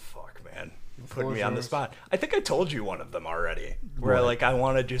 Oh fuck, man. You're putting me on the spot. I think I told you one of them already. Where like I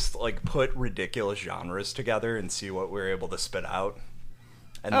want to just like put ridiculous genres together and see what we're able to spit out.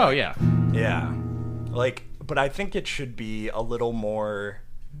 And Oh like, yeah. Yeah. Like, but I think it should be a little more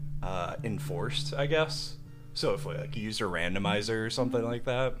enforced, I guess. So if we like use a randomizer or something like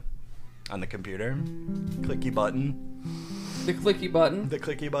that on the computer, clicky button, The clicky button. the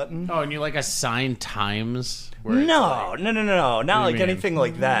clicky button. Oh, and you like assign times? Where it's No, no, not do you like mean? anything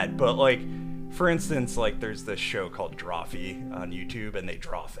like that. But like, for instance, like there's this show called Drawfee on YouTube, and they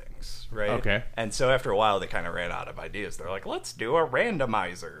draw things, right? Okay. And so after a while, they kind of ran out of ideas. They're like, let's do a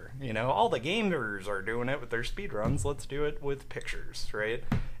randomizer. You know, all the gamers are doing it with their speedruns. Let's do it with pictures, right?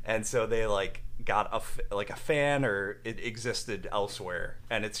 And so they like got a fan, or it existed elsewhere,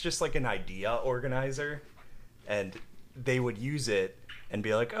 and it's just like an idea organizer, and they would use it and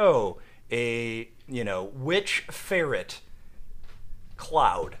be like, oh, witch ferret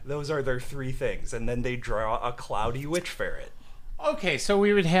cloud. Those are their 3 things. And then they draw a cloudy witch ferret. Okay, so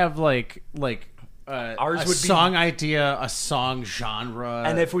we would have like Ours a would be- song idea, a song genre,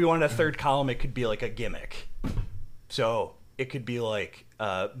 And if we want a third column, it could be like a gimmick. So it could be like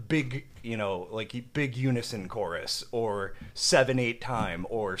big, like big unison chorus, or 7/8 time,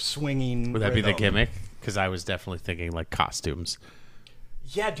 or swinging. would that be the rhythm. gimmick? Because I was definitely thinking like costumes.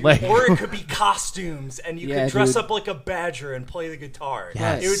 Yeah, dude. Like- Or it could be costumes, and you Yeah, could dress dude. up like a badger and play the guitar.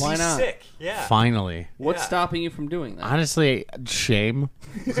 Yes. It would Why be not? sick. Yeah. Finally, What's Yeah. stopping you from doing that? honestly, shame.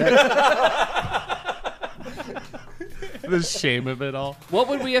 The shame of it all. What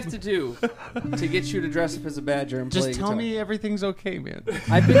would we have to do to get you to dress up as a badger and play Just tell guitar? me everything's okay, man.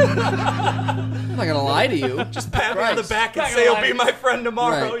 I've been. I'm not gonna lie to you. Just pat me on the Christ. back and Not say, gonna "I'll be lie. my friend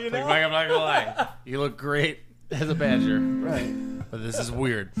tomorrow." Right. You know. Like, I'm not gonna lie, you look great as a badger, Right. but this is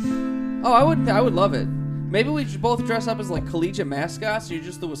weird. Oh, I would love it. Maybe we should both dress up as like collegiate mascots. So you're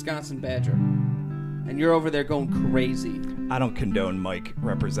just the Wisconsin Badger, and you're over there going crazy. I don't condone Mike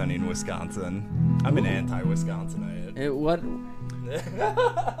representing Wisconsin. I'm an anti-Wisconsinite. What?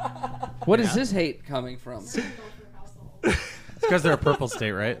 What is this hate coming from? It's because they're a purple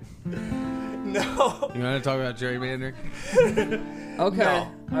state, right? No, You want to talk about gerrymandering? Okay,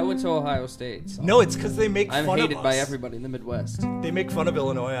 No. I went to Ohio State. So no, it's because they make I'm fun hated of us. by everybody in the Midwest. They make fun of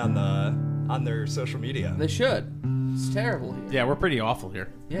Illinois on their social media. They should. It's terrible here. Yeah, we're pretty awful here.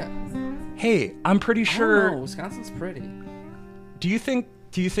 Yeah. Hey, I'm pretty I don't sure. know. Wisconsin's pretty. Do you think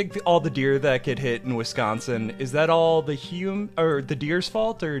all the deer that get hit in Wisconsin, is that all the the deer's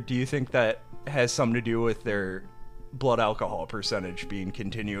fault, or do you think that has something to do with their blood alcohol percentage being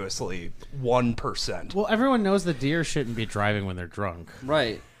continuously 1%? Well, everyone knows the deer shouldn't be driving when they're drunk.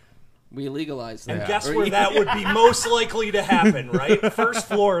 Right. We legalized that. And guess Or- where that would be most likely to happen, right? First,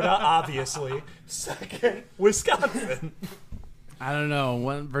 Florida, obviously. Second, Wisconsin. I don't know.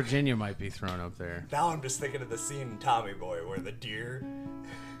 One Virginia might be thrown up there. Now I'm just thinking of the scene in Tommy Boy where the deer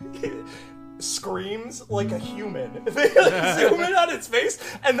screams like a human. They like zoom in on its face,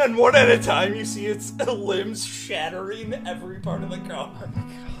 and then one at a time you see its limbs shattering every part of the car. Oh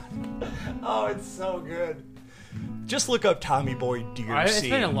my god. Oh, it's so good. Just look up Tommy Boy deer It's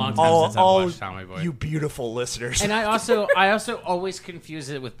scene. been a long time since I've watched Tommy Boy. You beautiful listeners. And I also always confuse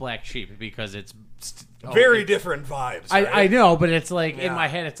it with Black Sheep because it's Very different vibes. I right? know, but it's like in Yeah. my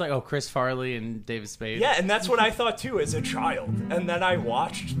head, it's like Chris Farley and David Spade. Yeah, and that's what I thought too as a child. And then I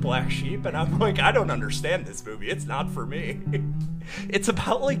watched Black Sheep, and I'm like, I don't understand this movie. It's not for me. It's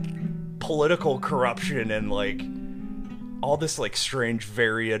about like political corruption and like all this like strange,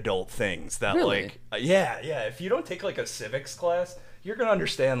 very adult things that Really? like, yeah. If you don't take like a civics class, you're gonna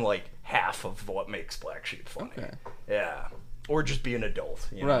understand like half of what makes Black Sheep funny. Okay. Yeah, or just be an adult,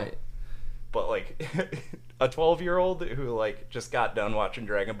 you know? Right. But like a 12-year-old who like just got done watching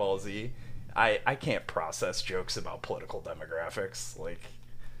Dragon Ball Z, I can't process jokes about political demographics. Like,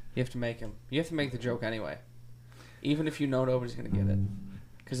 You have to make him. You have to make the joke anyway. even if you know nobody's gonna get it,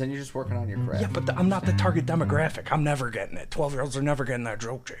 because then you're just working on your craft. Yeah, but I'm not the target demographic. I'm never getting it. 12-year-olds are never getting that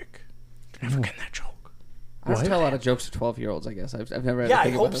joke, Jake. They're never getting that joke. I don't tell a lot of jokes to 12-year-olds. I guess I've never. Had Yeah, to I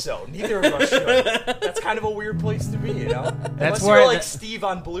think hope about it. so. Neither of us should. That's kind of a weird place to be, you know? Unless where you're like the- Steve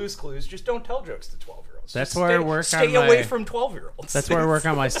on Blue's Clues, just don't tell jokes to 12-year-olds. That's Just where I work stay on away my- from 12-year-olds. That's where I work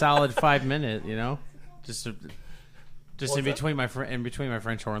on my solid 5 minute. You know, just in What's that? between my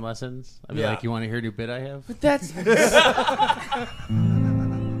French horn lessons. I'd be Yeah. like, "You want to hear a new bit I have?" But that's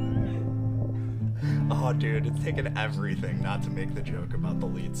Oh, dude, it's taken everything not to make the joke about the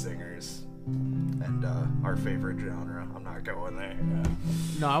lead singers and our favorite genre. I'm not going there.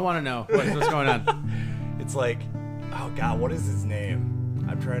 No, I want to know what's going on. It's like, oh god, what is his name?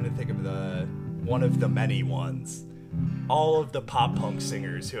 I'm trying to think of one of the many ones. All of the pop punk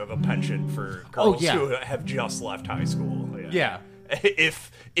singers who have a penchant for girls yeah. who have just left high school. Yeah.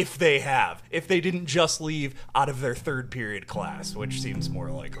 If they didn't just leave out of their third period class, which seems more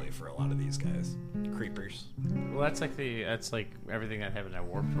likely for a lot of these guys. Creepers. Well, that's like everything that happened at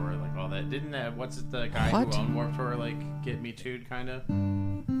Warped Tour, like all that. Didn't that? What's it? The guy What? who owned Warped Tour, like get me too'd, kind of.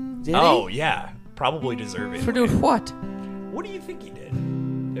 Did Oh he? yeah, probably deserving. For doing what? What do you think he did?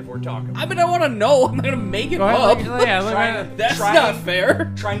 If we're talking, I mean, I want to know. I'm not gonna make it Go ahead, up. That's trying- not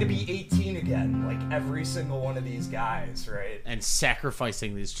fair. trying to be 18 again, like every single one of these guys, right? And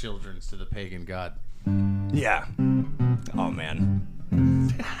sacrificing these children to the pagan god. Yeah. Oh man.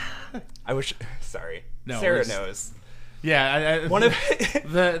 I wish. Sorry. No, Sarah it's- knows. Yeah, One of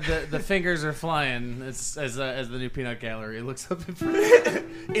the fingers are flying. It's as the new peanut gallery looks up in front.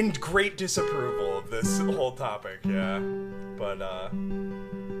 in great disapproval of this whole topic. Yeah, but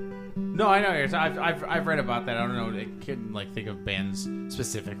No, I know. I've read about that. I don't know. I couldn't like think of bands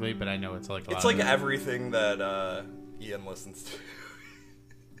specifically, but I know it's like a it's lot like of everything that Ian listens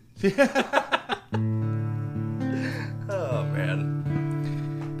to. Oh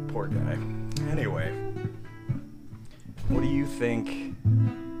man, poor guy. Anyway, what do you think?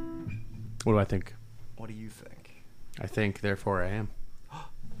 What do I think? What do you think? I think, therefore I am.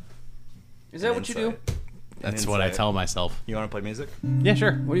 Is that what you do? Insight. That's what I Insight. tell myself. You want to play music? Yeah,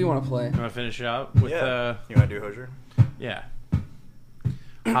 sure. What do you want to play? You want to finish it out with Yeah. You want to do Hozier? yeah.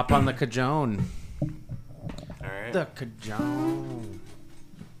 Hop on the cajon. All right. The cajon.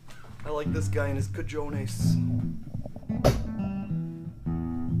 I like this guy and his cajones.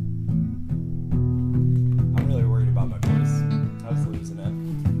 I'm really worried about my voice. I was losing it.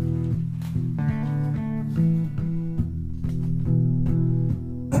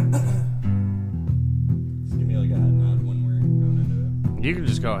 Just give me like a head nod when we're going into it. You can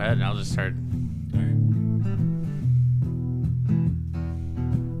just go ahead and I'll just start. Alright.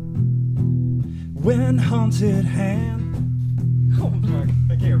 When haunted hand Oh fuck.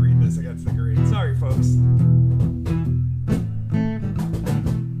 I can't read this against the green. Sorry folks.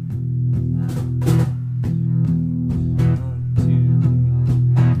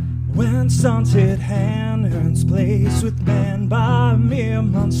 When stunted hand earns place with man by mere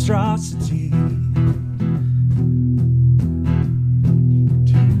monstrosity.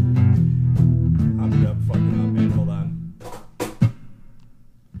 I'm done fucking up, man. Hold on.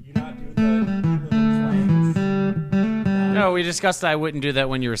 You not do the little clangs? No, we discussed I wouldn't do that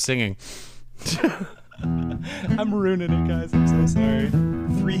when you were singing. I'm ruining it, guys. I'm so sorry.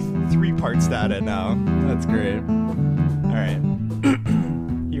 Three parts to edit now. That's great. All right.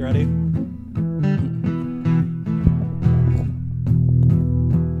 You ready?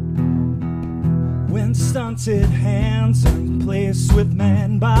 When stunted hands earn place with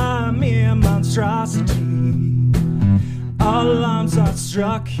man by mere monstrosity. All alarms are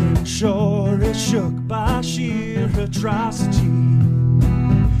struck and sure is shook by sheer atrocity.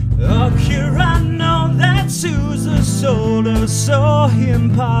 Up here I know that Susan sold her so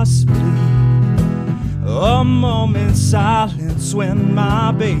impossibly. A moment's silence when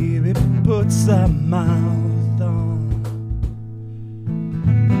my baby puts her mouth on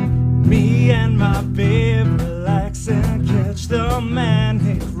me and my babe relax and catch the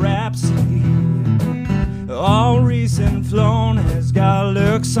manic rhapsody. All reason flown has got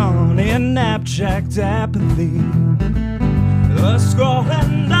lurks on in abject apathy. A scroll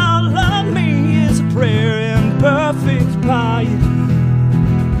and all of me is a prayer in perfect piety.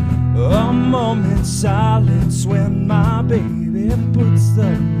 A moment's silence when my baby puts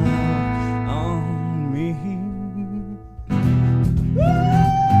the mouth on me.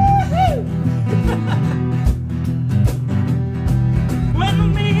 When the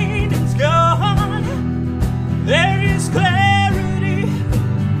meaning's gone, there is clarity,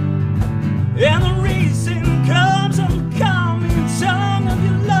 and the reason comes on the calming tongue of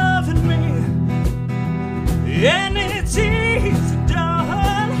your loving me. And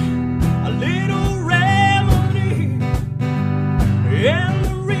And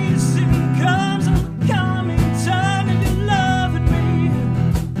the reason comes on the coming time of you loving me.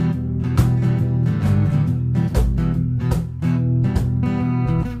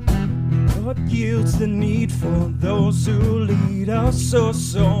 What guilt's the need for those who lead us so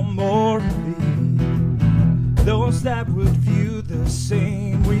morally? Those that would view the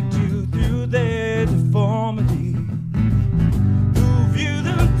same we do through their deformity, who view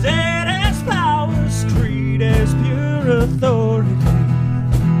the dead as powers, creed as pure authority.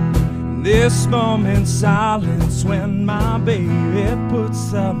 This moment's silence when my baby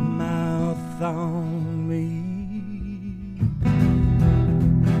puts her mouth on me.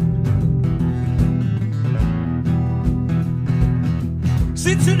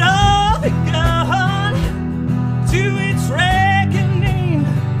 Since it all begun to its reckoning,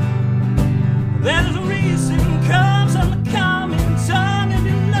 there's a reason comes on the coming time of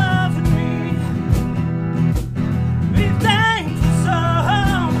you loving me. Be thankful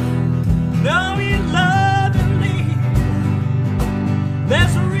some, know you loving me.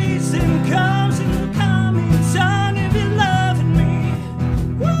 There's a reason comes in the coming time of you loving me.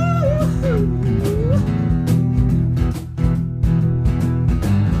 Woo-hoo.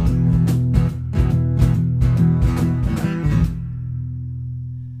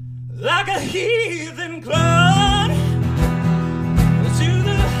 Like a heathen clung to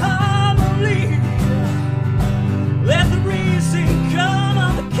the harmony. Let the reason come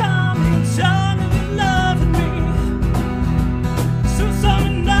on the coming time of you loving me. So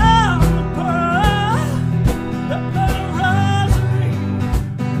summon down the pearl, the rosary.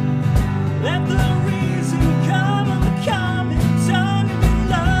 Let the reason come on the coming time of you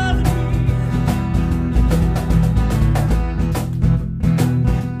loving me.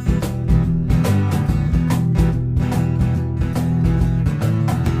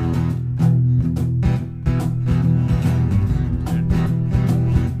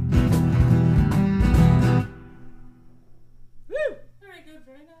 Very good,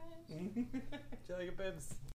 very nice. Jelly Bibs.